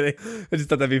 I'm kidding. I just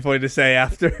thought that'd be funny to say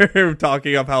after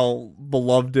talking of how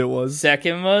beloved it was.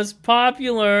 Second most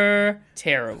popular.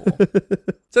 Terrible.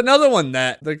 It's another one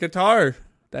that the guitar,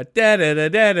 that da da da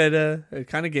da da da, it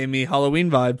kind of gave me Halloween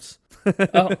vibes.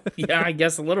 Oh, yeah, I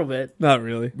guess a little bit. Not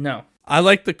really. No. I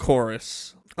like the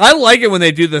chorus. I like it when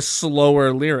they do the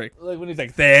slower lyric. Like when he's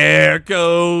like, there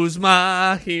goes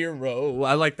my hero.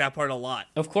 I like that part a lot.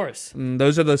 Of course. And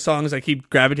those are the songs I keep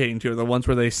gravitating to, are the ones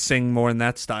where they sing more in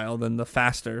that style than the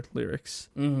faster lyrics.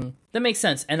 Mm-hmm. That makes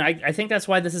sense. And I think that's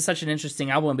why this is such an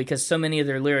interesting album, because so many of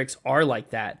their lyrics are like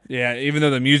that. Yeah, even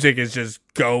though the music is just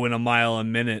going a mile a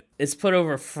minute. It's put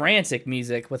over frantic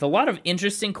music with a lot of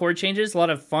interesting chord changes, a lot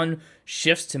of fun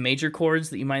shifts to major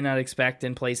chords that you might not expect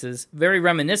in places. Very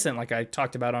reminiscent, like I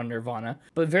talked about on Nirvana,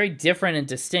 but very different and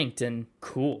distinct and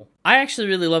cool. I actually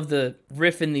really love the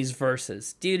riff in these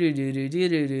verses. The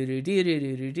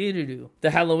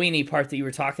Halloween-y part that you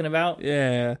were talking about.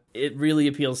 Yeah. It really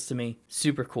appeals to me.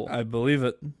 Super cool. I believe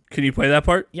it. Can you play that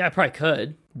part? Yeah, I probably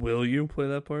could. Will you play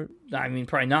that part?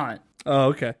 Probably not. Oh,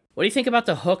 okay. What do you think about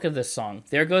the hook of this song?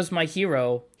 There goes my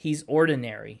hero, he's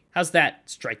ordinary. How's that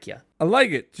strike you? I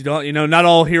like it. Not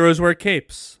all heroes wear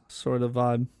capes. Sort of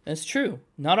vibe. That's true.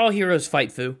 Not all heroes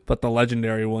fight, Foo. But the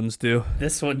legendary ones do.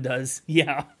 This one does.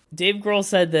 Yeah. Dave Grohl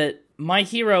said that my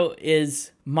hero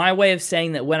is my way of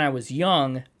saying that when I was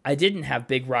young, I didn't have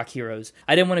big rock heroes.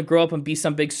 I didn't want to grow up and be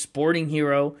some big sporting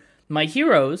hero. My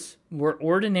heroes were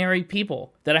ordinary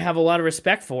people that I have a lot of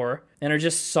respect for and are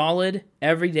just solid,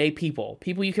 everyday people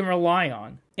you can rely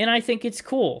on. And I think it's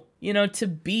cool, to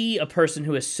be a person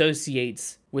who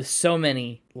associates with so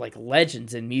many,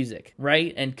 legends in music,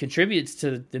 right? And contributes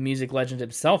to the music legend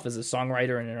himself as a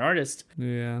songwriter and an artist.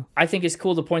 Yeah. I think it's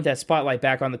cool to point that spotlight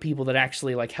back on the people that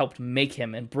actually, helped make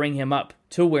him and bring him up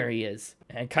to where he is.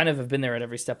 And kind of have been there at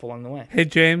every step along the way. Hey,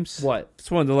 James. What? Just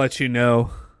wanted to let you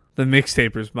know the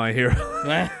mixtaper's my hero.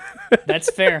 That's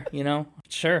fair,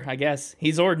 Sure, I guess.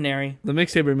 He's ordinary. The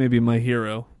mixtaper may be my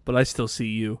hero, but I still see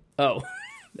you. Oh,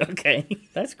 okay.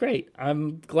 That's great.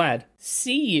 I'm glad.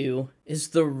 See You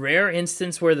is the rare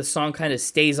instance where the song kind of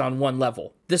stays on one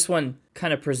level. This one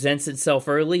kind of presents itself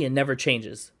early and never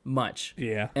changes much.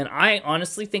 Yeah. And I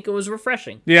honestly think it was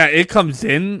refreshing. Yeah, it comes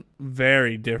in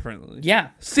very differently.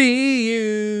 Yeah. See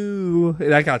you.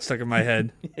 That got stuck in my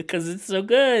head. Because it's so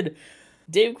good.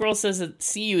 Dave Grohl says that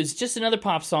See You is just another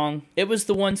pop song. It was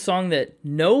the one song that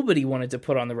nobody wanted to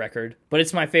put on the record, but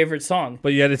it's my favorite song.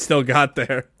 But yet it still got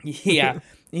there. Yeah.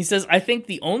 He says, I think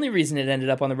the only reason it ended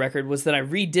up on the record was that I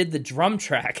redid the drum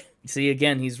track. See,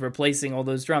 again, he's replacing all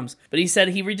those drums. But he said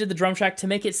he redid the drum track to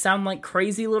make it sound like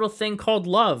Crazy Little Thing Called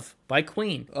Love by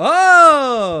Queen.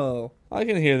 Oh, I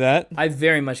can hear that. I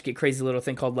very much get Crazy Little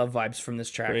Thing Called Love vibes from this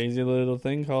track. Crazy little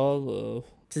thing called love.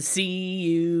 To see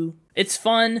you. It's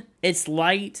fun, it's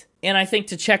light, and I think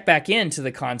to check back into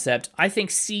the concept, I think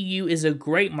See You is a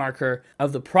great marker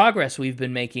of the progress we've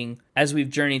been making as we've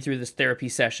journeyed through this therapy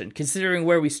session. Considering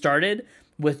where we started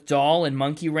with Doll and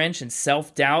Monkey Wrench and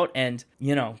self-doubt and,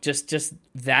 just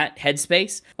that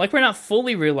headspace. We're not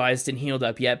fully realized and healed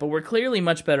up yet, but we're clearly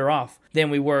much better off than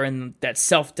we were in that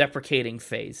self-deprecating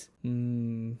phase.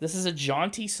 This is a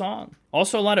jaunty song.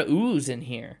 Also a lot of oohs in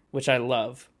here, which I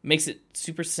love. Makes it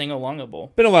super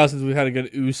sing-alongable. Been a while since we had a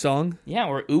good ooh song. Yeah,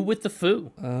 or ooh with the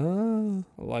Foo. Oh,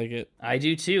 I like it. I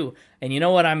do too. And you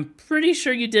know what I'm pretty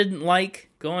sure you didn't like?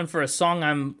 Going for a song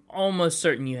I'm almost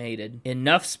certain you hated.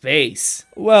 Enough Space.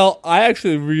 Well, I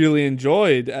actually really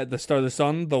enjoyed at the start of the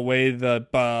song the way the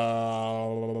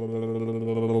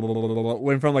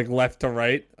went from left to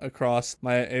right across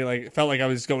my. It felt like I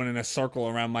was going in a circle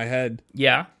around my head.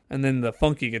 Yeah. And then the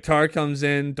funky guitar comes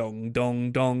in, dong,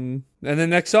 dong, dong. And then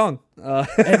next song.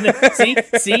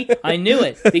 See, I knew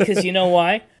it. Because you know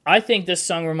why? I think this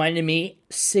song reminded me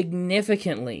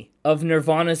significantly of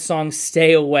Nirvana's song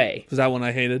Stay Away. Was that one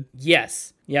I hated?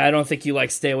 Yes. Yeah, I don't think you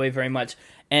like Stay Away very much.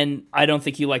 And I don't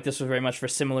think you like this one very much for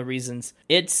similar reasons.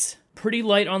 It's pretty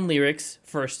light on lyrics,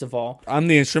 first of all. I'm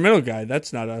the instrumental guy.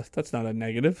 That's not a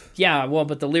negative. Yeah, well,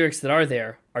 but the lyrics that are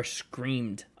there are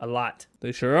screamed a lot.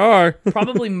 They sure are.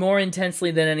 Probably more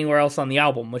intensely than anywhere else on the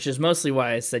album, which is mostly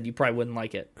why I said you probably wouldn't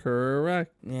like it.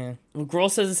 Correct. Yeah. Well,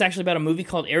 Grohl says it's actually about a movie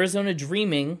called Arizona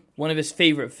Dreaming, one of his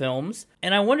favorite films.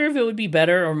 And I wonder if it would be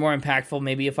better or more impactful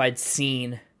maybe if I'd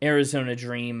seen Arizona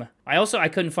Dream. I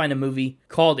couldn't find a movie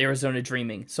called Arizona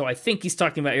Dreaming, so I think he's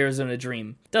talking about Arizona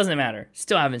Dream. Doesn't matter.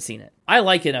 Still haven't seen it. I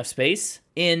like Enough Space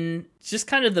in just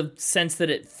kind of the sense that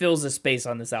it fills a space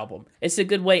on this album. It's a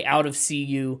good way out of See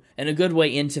You and a good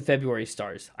way into February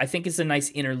Stars. I think it's a nice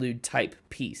interlude type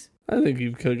piece. I think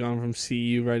you could have gone from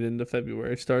CU right into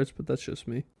February Stars, but that's just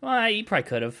me. Well, you probably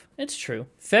could have. It's true.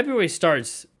 February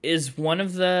Stars is one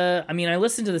of the... I mean, I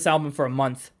listened to this album for a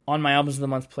month on my Albums of the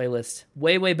Month playlist.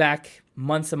 Way back,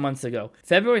 months and months ago.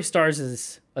 February Stars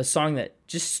is a song that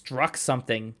just struck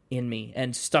something in me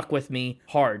and stuck with me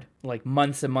hard, like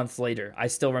months and months later. I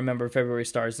still remember February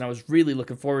Stars, and I was really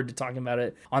looking forward to talking about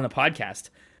it on the podcast.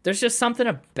 There's just something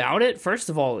about it. First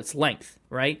of all, its length,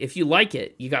 right? If you like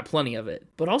it, you got plenty of it.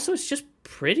 But also, it's just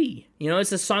pretty. You know,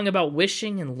 it's a song about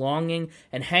wishing and longing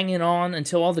and hanging on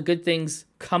until all the good things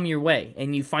come your way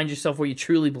and you find yourself where you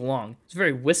truly belong. It's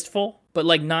very wistful, but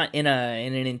like not in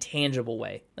an intangible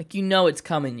way. Like, you know it's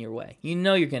coming your way. You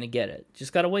know you're going to get it.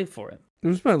 Just got to wait for it. It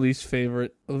was my least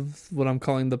favorite of what I'm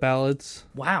calling the ballads.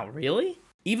 Wow, really?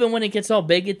 Even when it gets all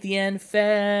big at the end,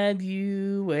 February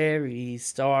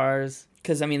Stars.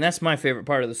 Because, I mean, that's my favorite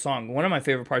part of the song. One of my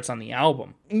favorite parts on the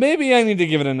album. Maybe I need to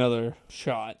give it another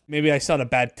shot. Maybe I still had a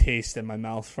bad taste in my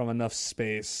mouth from Enough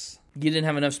Space. You didn't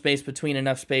have enough space between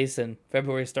Enough Space and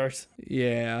February Stars?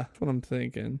 Yeah, that's what I'm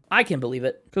thinking. I can believe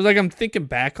it. Because, like, I'm thinking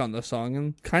back on the song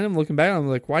and kind of looking back, I'm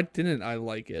like, why didn't I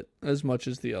like it as much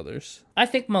as the others? I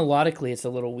think melodically it's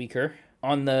a little weaker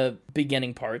on the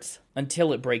beginning parts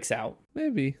until it breaks out.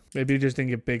 Maybe it just didn't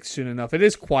get big soon enough. It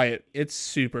is quiet. It's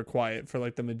super quiet for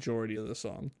like the majority of the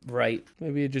song. Right.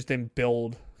 Maybe it just didn't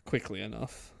build quickly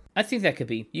enough. I think that could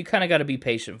be. You kind of got to be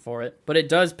patient for it, but it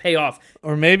does pay off.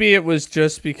 Or maybe it was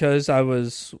just because I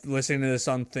was listening to this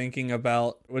song thinking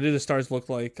about what do the stars look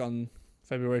like on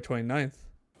February 29th?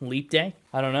 Leap Day?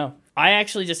 I don't know. I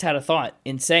actually just had a thought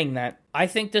in saying that. I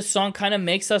think this song kind of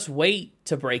makes us wait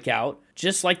to break out,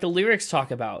 just like the lyrics talk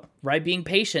about, right? Being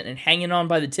patient and hanging on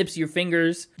by the tips of your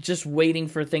fingers, just waiting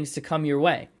for things to come your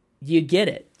way. You get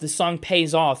it. The song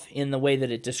pays off in the way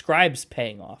that it describes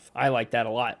paying off. I like that a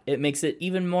lot. It makes it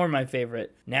even more my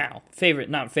favorite now.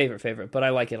 Not favorite, but I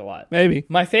like it a lot. Maybe.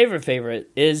 My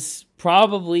favorite is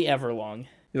probably Everlong.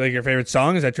 You like your favorite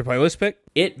song? Is that your playlist pick?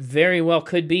 It very well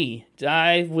could be.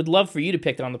 I would love for you to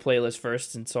pick it on the playlist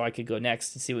first, and so I could go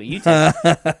next and see what you think.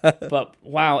 But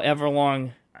wow,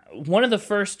 Everlong, one of the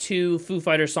first two Foo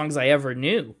Fighters songs I ever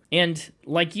knew. And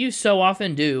like you so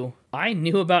often do, I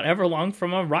knew about Everlong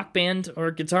from a Rock Band or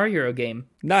Guitar Hero game.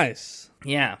 Nice.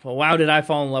 Yeah, well, wow, did I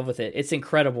fall in love with it. It's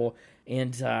incredible.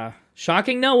 And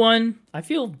shocking no one, I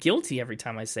feel guilty every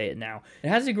time I say it now. It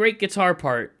has a great guitar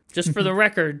part. Just for the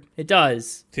record, it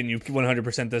does. Can you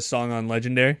 100% this song on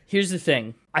Legendary? Here's the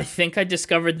thing. I think I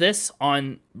discovered this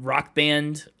on Rock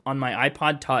Band on my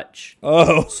iPod Touch.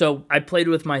 Oh. So I played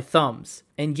with my thumbs.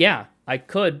 And yeah, I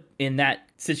could in that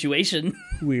situation.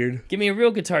 Weird. Give me a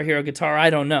real Guitar Hero guitar, I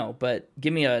don't know. But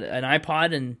give me an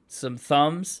iPod and some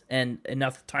thumbs and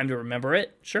enough time to remember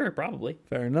it. Sure, probably.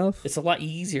 Fair enough. It's a lot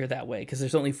easier that way because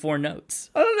there's only 4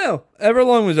 notes. I don't know.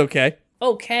 Everlong was okay.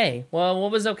 Okay. Well,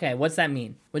 what was okay? What's that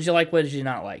mean? What did you like? What did you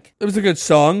not like? It was a good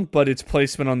song, but its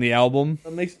placement on the album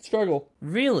makes it struggle.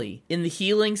 Really? In the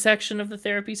healing section of the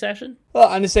therapy session? Well,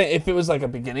 I'm just saying, if it was like a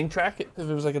beginning track, if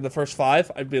it was like in the first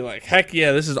 5, I'd be like, heck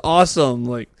yeah, this is awesome.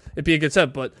 Like, it'd be a good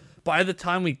set. But by the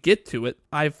time we get to it,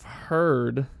 I've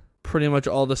heard pretty much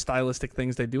all the stylistic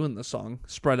things they do in the song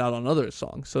spread out on other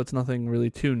songs, so it's nothing really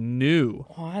too new.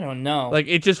 Oh, I don't know. Like,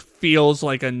 it just feels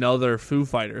like another Foo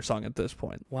Fighter song at this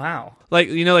point. Wow. Like,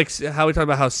 you know, like how we talk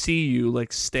about how See You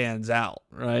like stands out,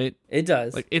 right? It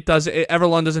does. Like, it does.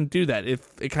 Everlong doesn't do that.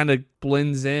 It kind of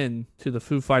blends in to the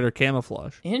Foo Fighter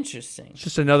camouflage. Interesting. It's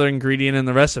just another ingredient in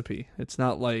the recipe. It's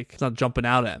not jumping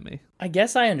out at me. I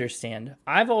guess I understand.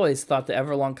 I've always thought that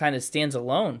Everlong kind of stands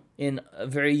alone in a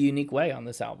very unique way on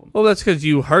this album. Well, that's because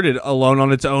you heard it alone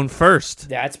on its own first.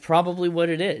 That's probably what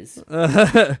it is.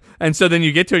 And so then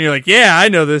you get to it and you're like, yeah, I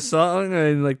know this song.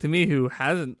 And like, to me, who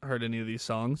hasn't heard any of these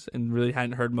songs and really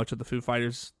hadn't heard much of the Foo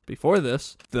Fighters before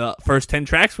this, the first 10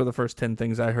 tracks were the first 10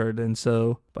 things I heard. And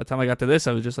so by the time I got to this,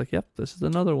 I was just like, yep, this is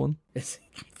another one.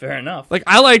 Fair enough. Like,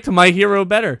 I liked My Hero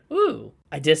better. Ooh,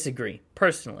 I disagree,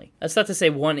 personally. That's not to say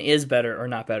one is better or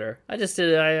not better.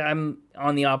 I'm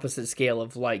on the opposite scale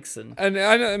of likes. And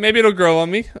I maybe it'll grow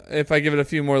on me if I give it a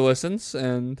few more listens.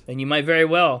 And you might very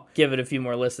well give it a few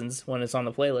more listens when it's on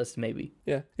the playlist, maybe.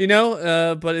 Yeah. You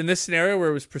know, but in this scenario where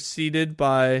it was preceded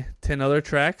by 10 other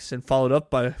tracks and followed up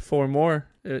by 4 more,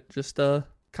 it just kind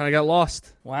of got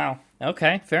lost. Wow.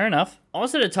 Okay, fair enough.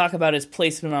 Also to talk about his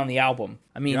placement on the album.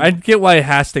 I mean, I get why it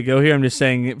has to go here. I'm just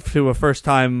saying, to a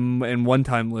first-time and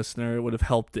one-time listener, it would have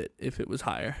helped it if it was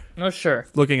higher. oh, sure.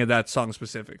 Looking at that song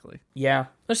specifically. Yeah.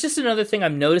 That's just another thing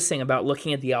I'm noticing about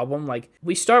looking at the album. Like,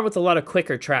 we start with a lot of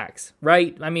quicker tracks,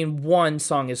 right? I mean, one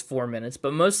song is 4 minutes,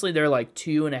 but mostly they're like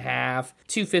 2.5,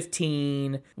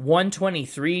 2:15,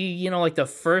 1:23. You know, like the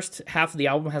first half of the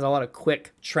album has a lot of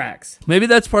quick tracks. Maybe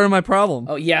that's part of my problem.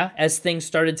 Oh, yeah. As things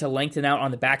started to lengthen out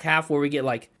on the back half, where we get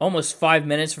like almost 5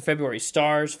 minutes for February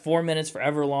Stars, 4 minutes for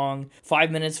Everlong,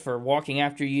 5 minutes for Walking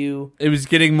After You. It was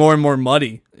getting more and more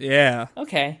muddy. Yeah.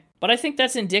 Okay. But I think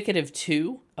that's indicative,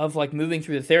 too, of, like, moving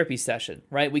through the therapy session,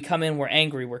 right? We come in, we're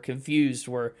angry, we're confused,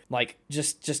 we're, like,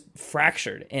 just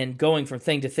fractured and going from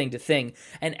thing to thing to thing.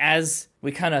 And as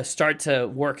we kind of start to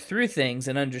work through things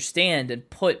and understand and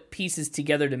put pieces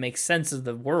together to make sense of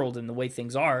the world and the way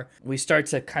things are, we start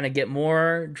to kind of get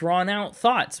more drawn-out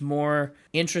thoughts, more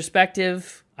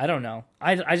introspective. I don't know.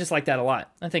 I just like that a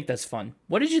lot. I think that's fun.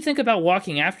 What did you think about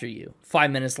Walking After You?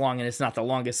 5 minutes long, and it's not the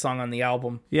longest song on the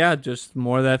album. Yeah, just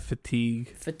more of that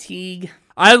fatigue. Fatigue.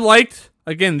 I liked,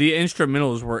 again, the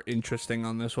instrumentals were interesting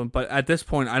on this one, but at this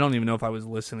point, I don't even know if I was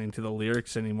listening to the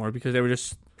lyrics anymore because they were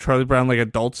just Charlie Brown like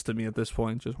adults to me at this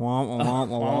point. Just wah, wah, wah,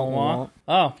 wah, wah, wah.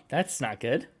 Oh, that's not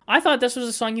good. I thought this was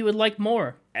a song you would like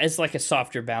more as like a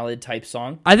softer ballad type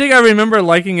song. I think I remember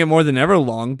liking it more than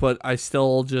Everlong, but I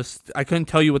still I couldn't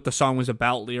tell you what the song was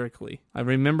about lyrically. I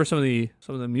remember some of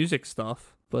the music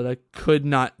stuff, but I could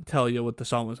not tell you what the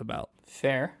song was about.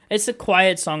 Fair. It's a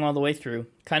quiet song all the way through.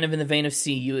 Kind of in the vein of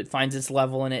See You. It finds its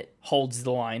level and it holds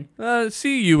the line.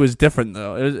 See You is different,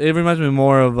 though. It reminds me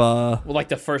more of Well, like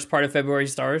the first part of February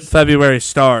Stars? February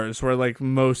Stars, where like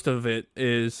most of it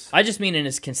is... I just mean in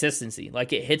its consistency.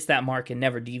 Like it hits that mark and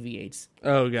never deviates.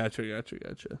 Oh, gotcha.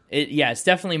 It's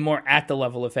definitely more at the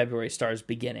level of February Stars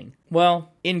beginning.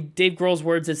 Well, in Dave Grohl's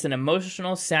words, it's an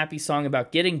emotional, sappy song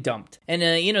about getting dumped. And,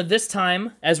 this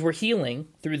time, as we're healing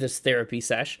through this therapy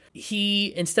sesh,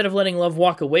 he, instead of letting love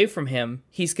walk away from him,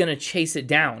 he's going to chase it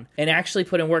down and actually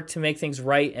put in work to make things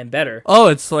right and better. Oh,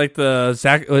 it's like the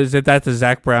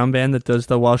Zach Brown band that does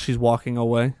the While She's Walking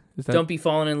Away? Don't Be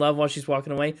Falling in Love While She's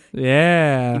Walking Away?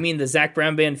 Yeah. You mean the Zach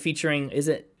Brown band featuring, is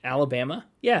it Alabama?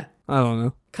 Yeah. I don't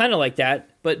know. Kind of like that,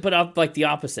 but like the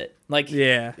opposite. Like,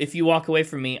 yeah. If you walk away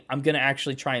from me, I'm going to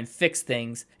actually try and fix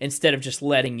things instead of just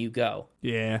letting you go.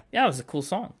 Yeah. Yeah, it was a cool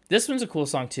song. This one's a cool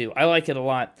song, too. I like it a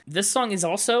lot. This song is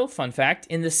also, fun fact,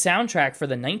 in the soundtrack for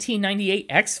the 1998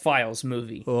 X-Files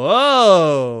movie.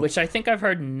 Whoa! Which I think I've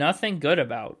heard nothing good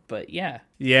about, but yeah.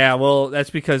 Yeah, well, that's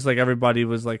because, like, everybody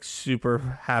was, like,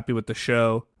 super happy with the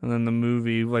show, and then the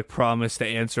movie, like, promised to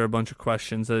answer a bunch of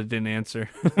questions that it didn't answer.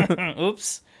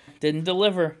 Oops. Didn't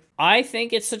deliver. I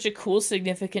think it's such a cool,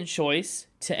 significant choice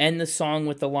to end the song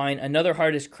with the line, "Another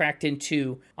heart is cracked in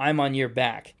two, I'm on your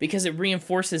back," because it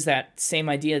reinforces that same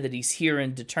idea that he's here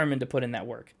and determined to put in that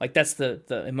work. Like, that's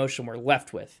the emotion we're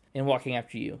left with in Walking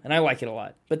After You, and I like it a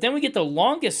lot. But then we get the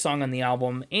longest song on the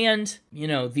album and,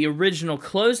 the original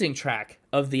closing track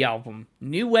of the album,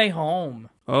 New Way Home.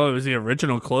 Oh, it was the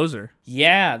original closer.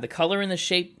 Yeah, the color and the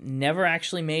shape never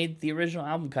actually made the original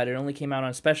album cut. It only came out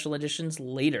on special editions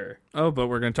later. Oh, but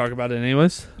we're going to talk about it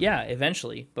anyways? Yeah,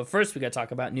 eventually. But first we got to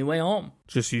talk about New Way Home.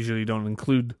 Just usually don't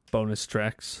include bonus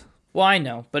tracks. Well, I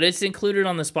know, but it's included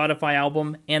on the Spotify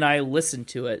album, and I listen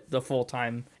to it the full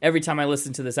time, every time I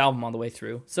listen to this album all the way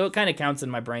through. So it kind of counts in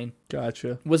my brain.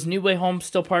 Gotcha. Was New Way Home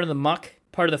still part of the muck?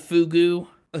 Part of the fugu?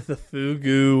 The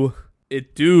fugu.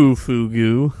 It do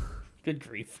fugu. Good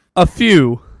grief. A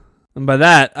few. And by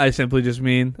that, I simply just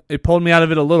mean it pulled me out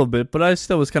of it a little bit, but I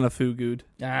still was kind of fugued.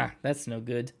 Ah, that's no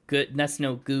good. That's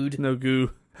no good. No goo.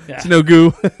 Yeah. It's no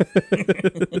goo.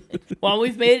 Well,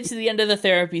 we've made it to the end of the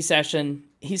therapy session.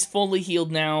 He's fully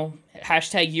healed now.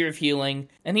 # year of healing.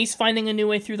 And he's finding a new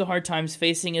way through the hard times,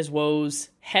 facing his woes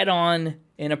head on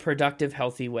in a productive,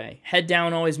 healthy way. Head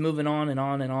down, always moving on and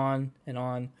on and on and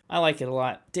on. I like it a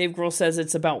lot. Dave Grohl says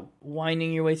it's about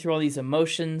winding your way through all these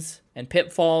emotions and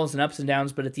pitfalls and ups and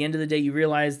downs, but at the end of the day, you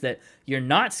realize that you're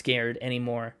not scared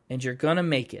anymore, and you're gonna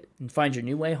make it and find your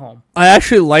new way home. I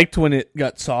actually liked when it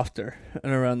got softer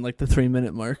and around like the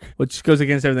 3-minute mark, which goes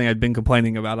against everything I'd been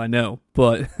complaining about, I know,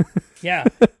 but... Yeah,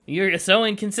 you're so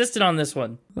inconsistent on this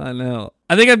one. I know.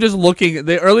 I think I'm just looking...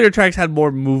 The earlier tracks had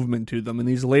more movement to them, and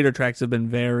these later tracks have been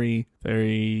very,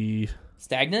 very...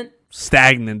 Stagnant?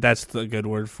 stagnant. That's the good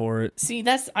word for it. See,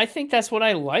 I think that's what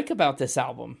I like about this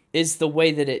album, is the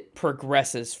way that it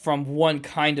progresses from one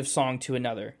kind of song to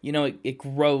another. You know, it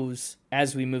grows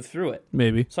as we move through it.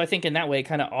 Maybe. So I think in that way, it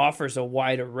kind of offers a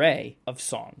wide array of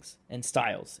songs and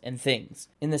styles and things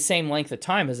in the same length of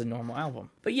time as a normal album.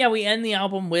 But yeah, we end the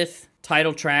album with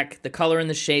title track, The Color and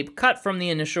the Shape, cut from the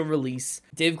initial release.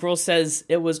 Dave Grohl says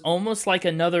it was almost like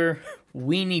another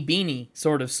Weenie Beanie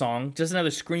sort of song, just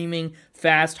another screaming,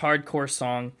 fast, hardcore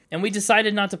song. And we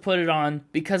decided not to put it on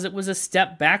because it was a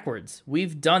step backwards.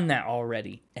 We've done that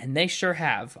already, and they sure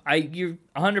have. You're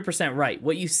 100% right.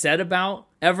 What you said about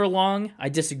Everlong, I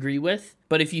disagree with,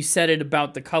 but if you said it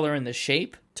about The Color and the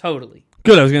Shape, totally.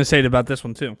 Good, I was going to say it about this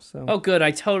one too. So. Oh, good, I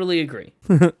totally agree.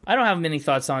 I don't have many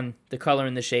thoughts on The Color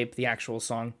and the Shape, the actual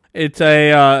song. It's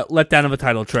a letdown of a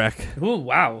title track. Ooh,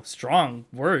 wow, strong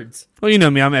words. Well, you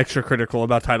know me, I'm extra critical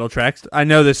about title tracks. I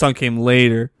know this song came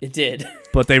later. It did.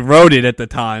 But they wrote it at the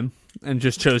time and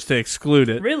just chose to exclude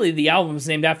it. Really, the album's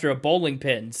named after a bowling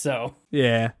pin, so.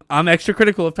 Yeah, I'm extra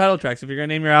critical of title tracks. If you're going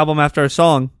to name your album after a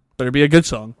song, better be a good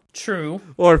song. True.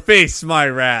 Or face my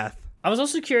wrath. I was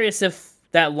also curious if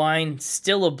that line,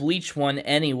 still a Bleach one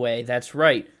anyway, that's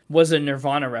right, was a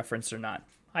Nirvana reference or not.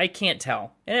 I can't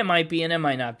tell. And it might be, and it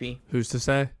might not be. Who's to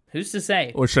say? Who's to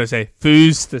say? Or should I say,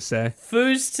 foos to say?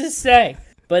 Who's to say?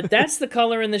 But that's The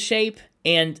Color and the Shape,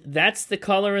 and that's The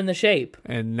Color and the Shape.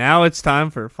 And now it's time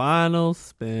for Final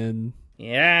Spin.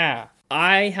 Yeah.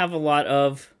 I have a lot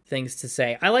of things to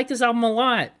say. I like this album a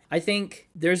lot. I think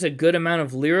there's a good amount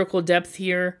of lyrical depth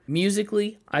here.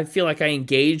 Musically, I feel like I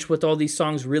engage with all these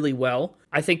songs really well.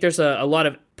 I think there's a lot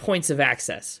of points of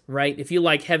access, right? If you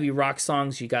like heavy rock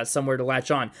songs, you got somewhere to latch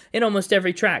on in almost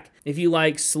every track. If you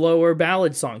like slower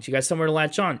ballad songs, you got somewhere to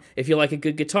latch on. If you like a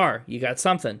good guitar, you got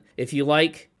something. If you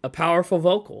like a powerful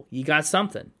vocal, you got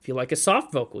something. If you like a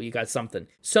soft vocal, you got something.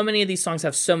 So many of these songs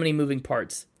have so many moving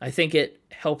parts. I think it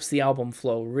helps the album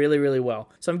flow really, really well.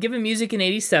 So I'm giving music an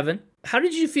 87. How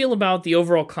did you feel about the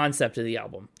overall concept of the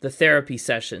album? The therapy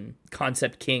session,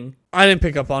 Concept King? I didn't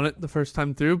pick up on it the first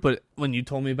time through, but when you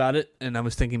told me about it and I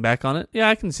was thinking back on it, yeah,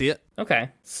 I can see it.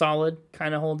 Okay, solid,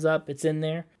 kind of holds up, it's in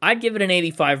there. I'd give it an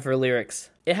 85 for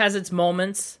lyrics. It has its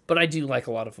moments, but I do like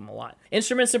a lot of them a lot.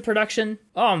 Instruments and production,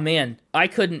 oh man, I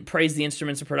couldn't praise the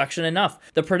instruments and production enough.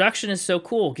 The production is so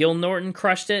cool. Gil Norton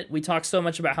crushed it. We talk so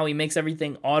much about how he makes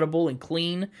everything audible and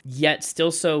clean, yet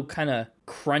still so kind of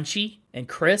crunchy and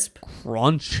crisp.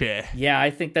 Crunchy. Yeah, I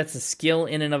think that's a skill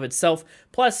in and of itself.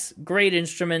 Plus, great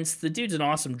instruments. The dude's an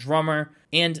awesome drummer.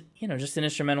 And, just an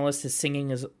instrumentalist. His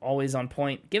singing is always on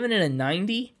point. Giving it a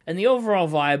 90. And the overall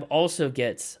vibe also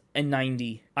gets a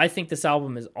 90. I think this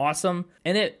album is awesome.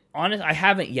 And I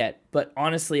haven't yet, but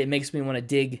honestly, it makes me want to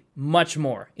dig much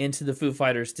more into the Foo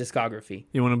Fighters discography.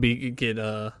 You want to get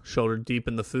shoulder deep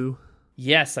in the Foo?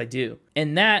 Yes, I do.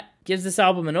 And that gives this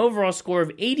album an overall score of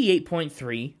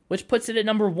 88.3, which puts it at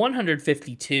number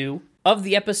 152. Of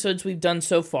the episodes we've done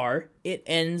so far, it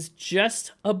ends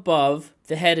just above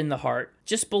The Head and the Heart,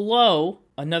 just below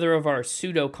another of our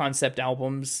pseudo-concept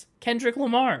albums, Kendrick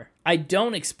Lamar. I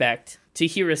don't expect to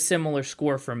hear a similar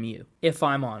score from you, if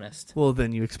I'm honest. Well,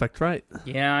 then you expect right.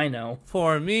 Yeah, I know.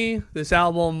 For me, this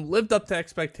album lived up to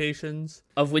expectations.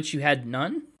 Of which you had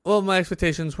none? Well, my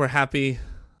expectations were happy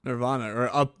Nirvana,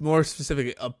 or more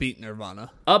specifically, upbeat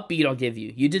Nirvana. Upbeat, I'll give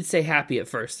you. You did say happy at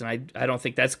first, and I don't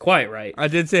think that's quite right. I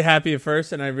did say happy at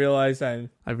first, and I realized I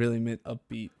really meant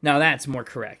upbeat. Now that's more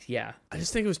correct, yeah. I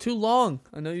just think it was too long.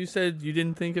 I know you said you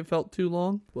didn't think it felt too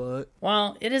long, but...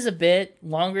 Well, it is a bit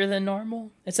longer than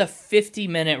normal. It's a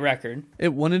 50-minute record.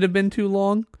 It wouldn't have been too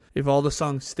long if all the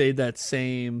songs stayed that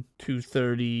same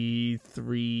 2:30,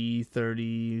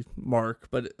 3:30 mark,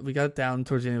 but we got down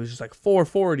towards the end, it was just like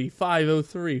 4:40,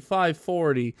 5:03,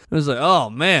 5:40. It was like, oh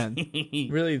man,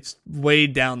 really it's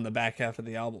weighed down the back half of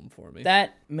the album for me.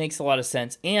 That makes a lot of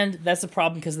sense, and that's the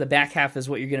problem because the back half is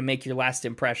what you're going to make your last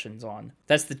impressions on.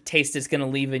 That's the taste it's going to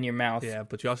leave in your mouth. Yeah,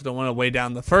 but you also don't want to weigh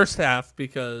down the first half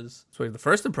because it's where the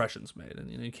first impression's made, and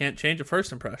you can't change a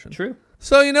first impression. True.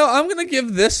 So, I'm going to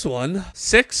give this one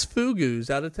 6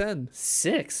 Fugus out of 10.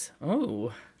 6?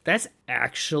 Oh, that's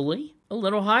actually a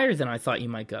little higher than I thought you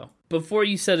might go. Before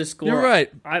you said a score... You're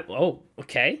right.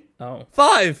 Okay. Oh.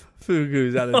 5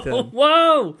 Fugus out of 10.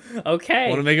 Whoa! Okay.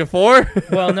 Want to make it 4?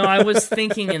 Well, no, I was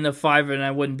thinking in the 5, and I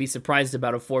wouldn't be surprised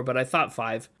about a 4, but I thought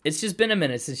 5. It's just been a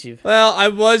minute since you've... Well,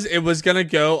 it was going to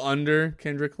go under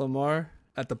Kendrick Lamar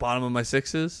at the bottom of my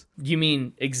 6s. You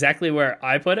mean exactly where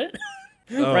I put it?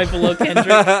 Oh. Right below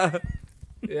Kendrick?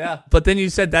 Yeah. But then you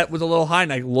said that was a little high,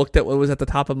 and I looked at what was at the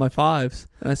top of my 5s,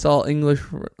 and I saw English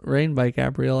Rain by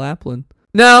Gabrielle Aplin.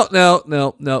 No.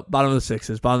 Bottom of the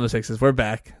sixes. We're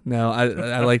back. No,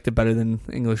 I liked it better than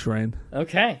English Rain.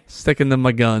 Okay. Sticking to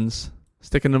my guns.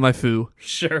 Sticking to my foo.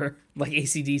 Sure. Like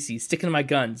AC/DC, sticking to my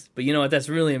guns. But you know what that's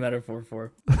really a metaphor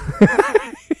for?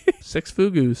 6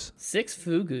 Fugus. 6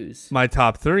 Fugus. My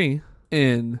top 3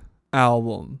 in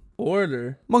album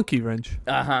order. Monkey Wrench.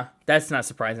 Uh-huh. That's not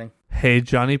surprising. Hey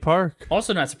Johnny Park.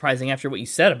 Also not surprising after what you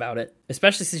said about it,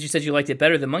 especially since you said you liked it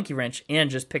better than Monkey Wrench and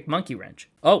just picked Monkey Wrench.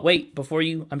 Oh, wait,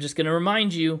 I'm just going to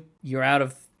remind you, you're out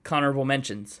of honorable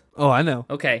mentions. Oh, I know.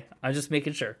 Okay, I'm just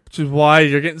making sure. Which is why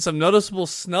you're getting some noticeable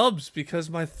snubs, because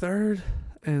my third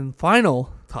and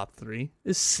final top 3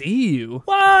 is See You.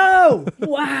 Whoa!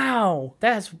 Wow!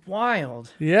 That's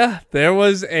wild. Yeah, there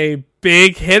was a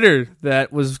big hitter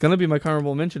that was going to be my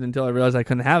honorable mention until I realized I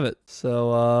couldn't have it.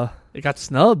 So, it got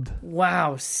snubbed.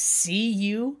 Wow, See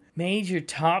You made your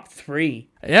top 3.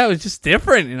 Yeah, it was just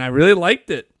different, and I really liked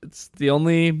it. It's the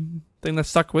only thing that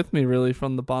stuck with me, really,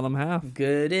 from the bottom half.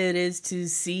 Good it is to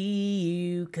see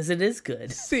you, because it is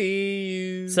good. See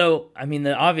you. So, I mean,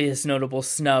 the obvious notable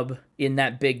snub in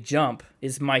that big jump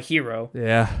is My Hero.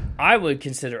 Yeah. I would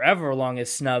consider Everlong a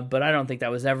snub, but I don't think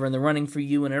that was ever in the running for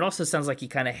you, and it also sounds like you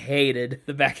kind of hated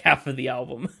the back half of the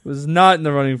album. It was not in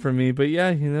the running for me, but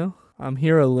yeah, I'm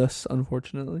hero-less,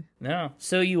 unfortunately. No,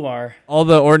 so you are. All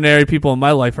the ordinary people in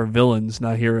my life are villains,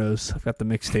 not heroes. I've got the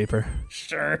mixtaper.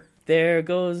 Sure. There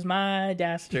goes my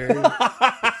dastard.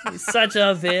 He's such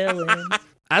a villain.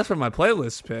 As for my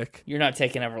playlist pick, You're not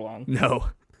taking Everlong. no.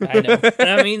 I know.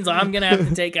 That means I'm going to have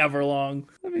to take Everlong.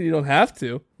 I mean, you don't have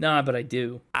to. No, but I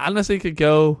do. I honestly could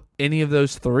go any of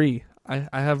those 3. I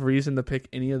have reason to pick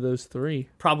any of those 3.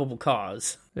 Probable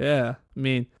cause. Yeah. I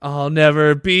mean, I'll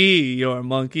never be your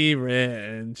monkey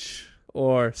wrench.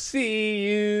 Or See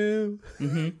You.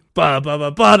 Mm-hmm.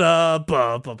 Ba-ba-ba-ba-da,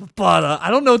 I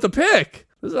don't know what to pick.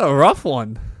 This is a rough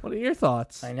one. What are your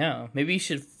thoughts? I know. Maybe you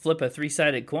should flip a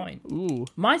 3-sided coin. Ooh.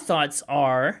 My thoughts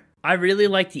are, I really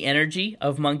like the energy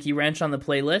of Monkey Wrench on the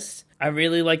playlist. I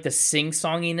really like the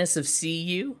sing-songiness of See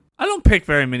You. I don't pick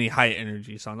very many high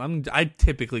energy songs. I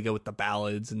typically go with the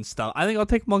ballads and stuff. I think I'll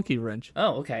take Monkey Wrench.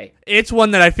 Oh, okay. It's one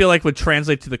that I feel like would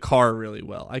translate to the car really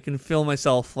well. I can feel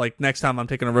myself like next time I'm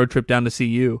taking a road trip down to see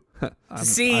you. I'm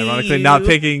See ironically you. not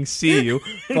picking See You,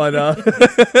 but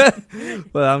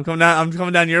but I'm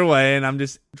coming down your way, and I'm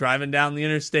just driving down the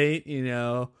interstate.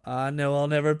 I know I'll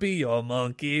never be your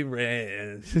monkey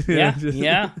wrench.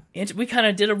 Yeah. And we kind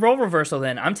of did a role reversal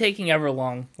then. I'm taking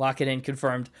Everlong. Lock it in,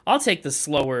 confirmed. I'll take the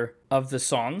slower of the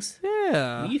songs.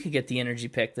 Yeah. You could get the energy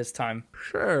pick this time.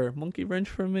 Sure. Monkey wrench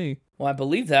for me. Well, I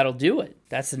believe that'll do it.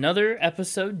 That's another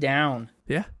episode down.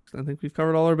 Yeah. I think we've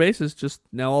covered all our bases. Just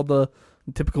now all the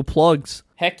typical plugs.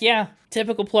 Heck yeah.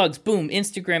 Typical plugs. Boom.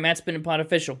 Instagram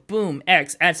 @SpinItPodOfficial. Boom.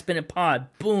 X @SpinItPod.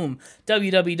 Boom.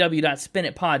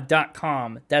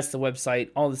 www.spinitpod.com. That's the website.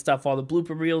 All the stuff, all the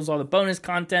blooper reels, all the bonus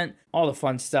content, all the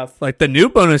fun stuff. Like the new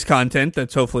bonus content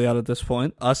that's hopefully out at this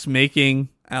point. Us making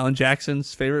Alan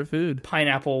Jackson's favorite food.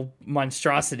 Pineapple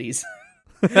monstrosities.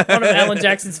 One of Alan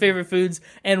Jackson's favorite foods,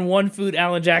 and one food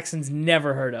Alan Jackson's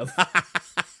never heard of.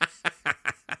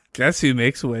 Guess who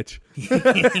makes which?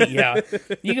 Yeah.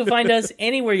 You can find us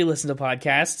anywhere you listen to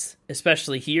podcasts,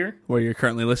 especially here. Where you're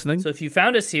currently listening. So if you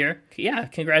found us here, yeah,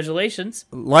 congratulations.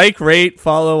 Like, rate,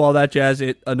 follow, all that jazz.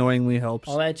 It annoyingly helps.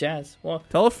 All that jazz. Well,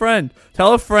 Tell a friend.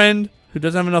 Tell a friend who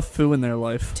doesn't have enough food in their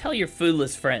life. tell your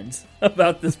foodless friends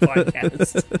about this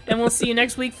podcast. And we'll see you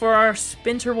next week for our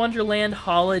Spinter Wonderland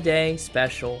holiday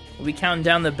special. We'll be counting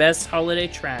down the best holiday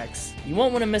tracks. You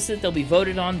won't want to miss it. They'll be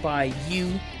voted on by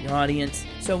you, the audience.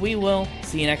 So we will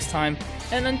see you next time.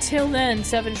 And until then,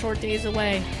 7 short days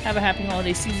away. Have a happy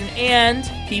holiday season and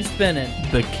keep spinning.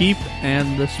 The keep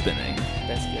and the spinning.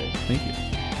 That's good. Thank you.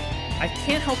 I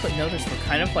can't help but notice we're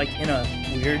kind of like in a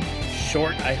weird,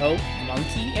 short, I hope,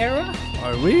 monkey era.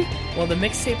 Are we? Well, the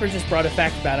mixtaper just brought a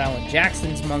fact about Alan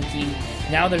Jackson's monkey.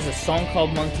 Now there's a song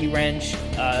called Monkey Wrench.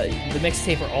 The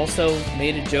mixtaper also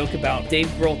made a joke about Dave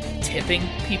Grohl tipping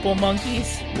people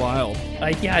monkeys. Wild.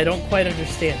 I don't quite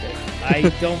understand it. I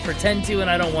don't pretend to, and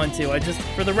I don't want to. I just,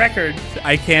 for the record,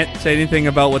 I can't say anything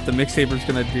about what the mixtaper's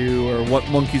going to do or what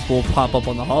monkeys will pop up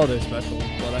on the holiday special,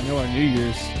 but I know our New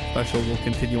Year's special will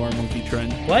continue our monkey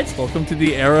trend. what? Welcome to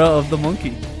the era of the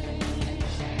monkey.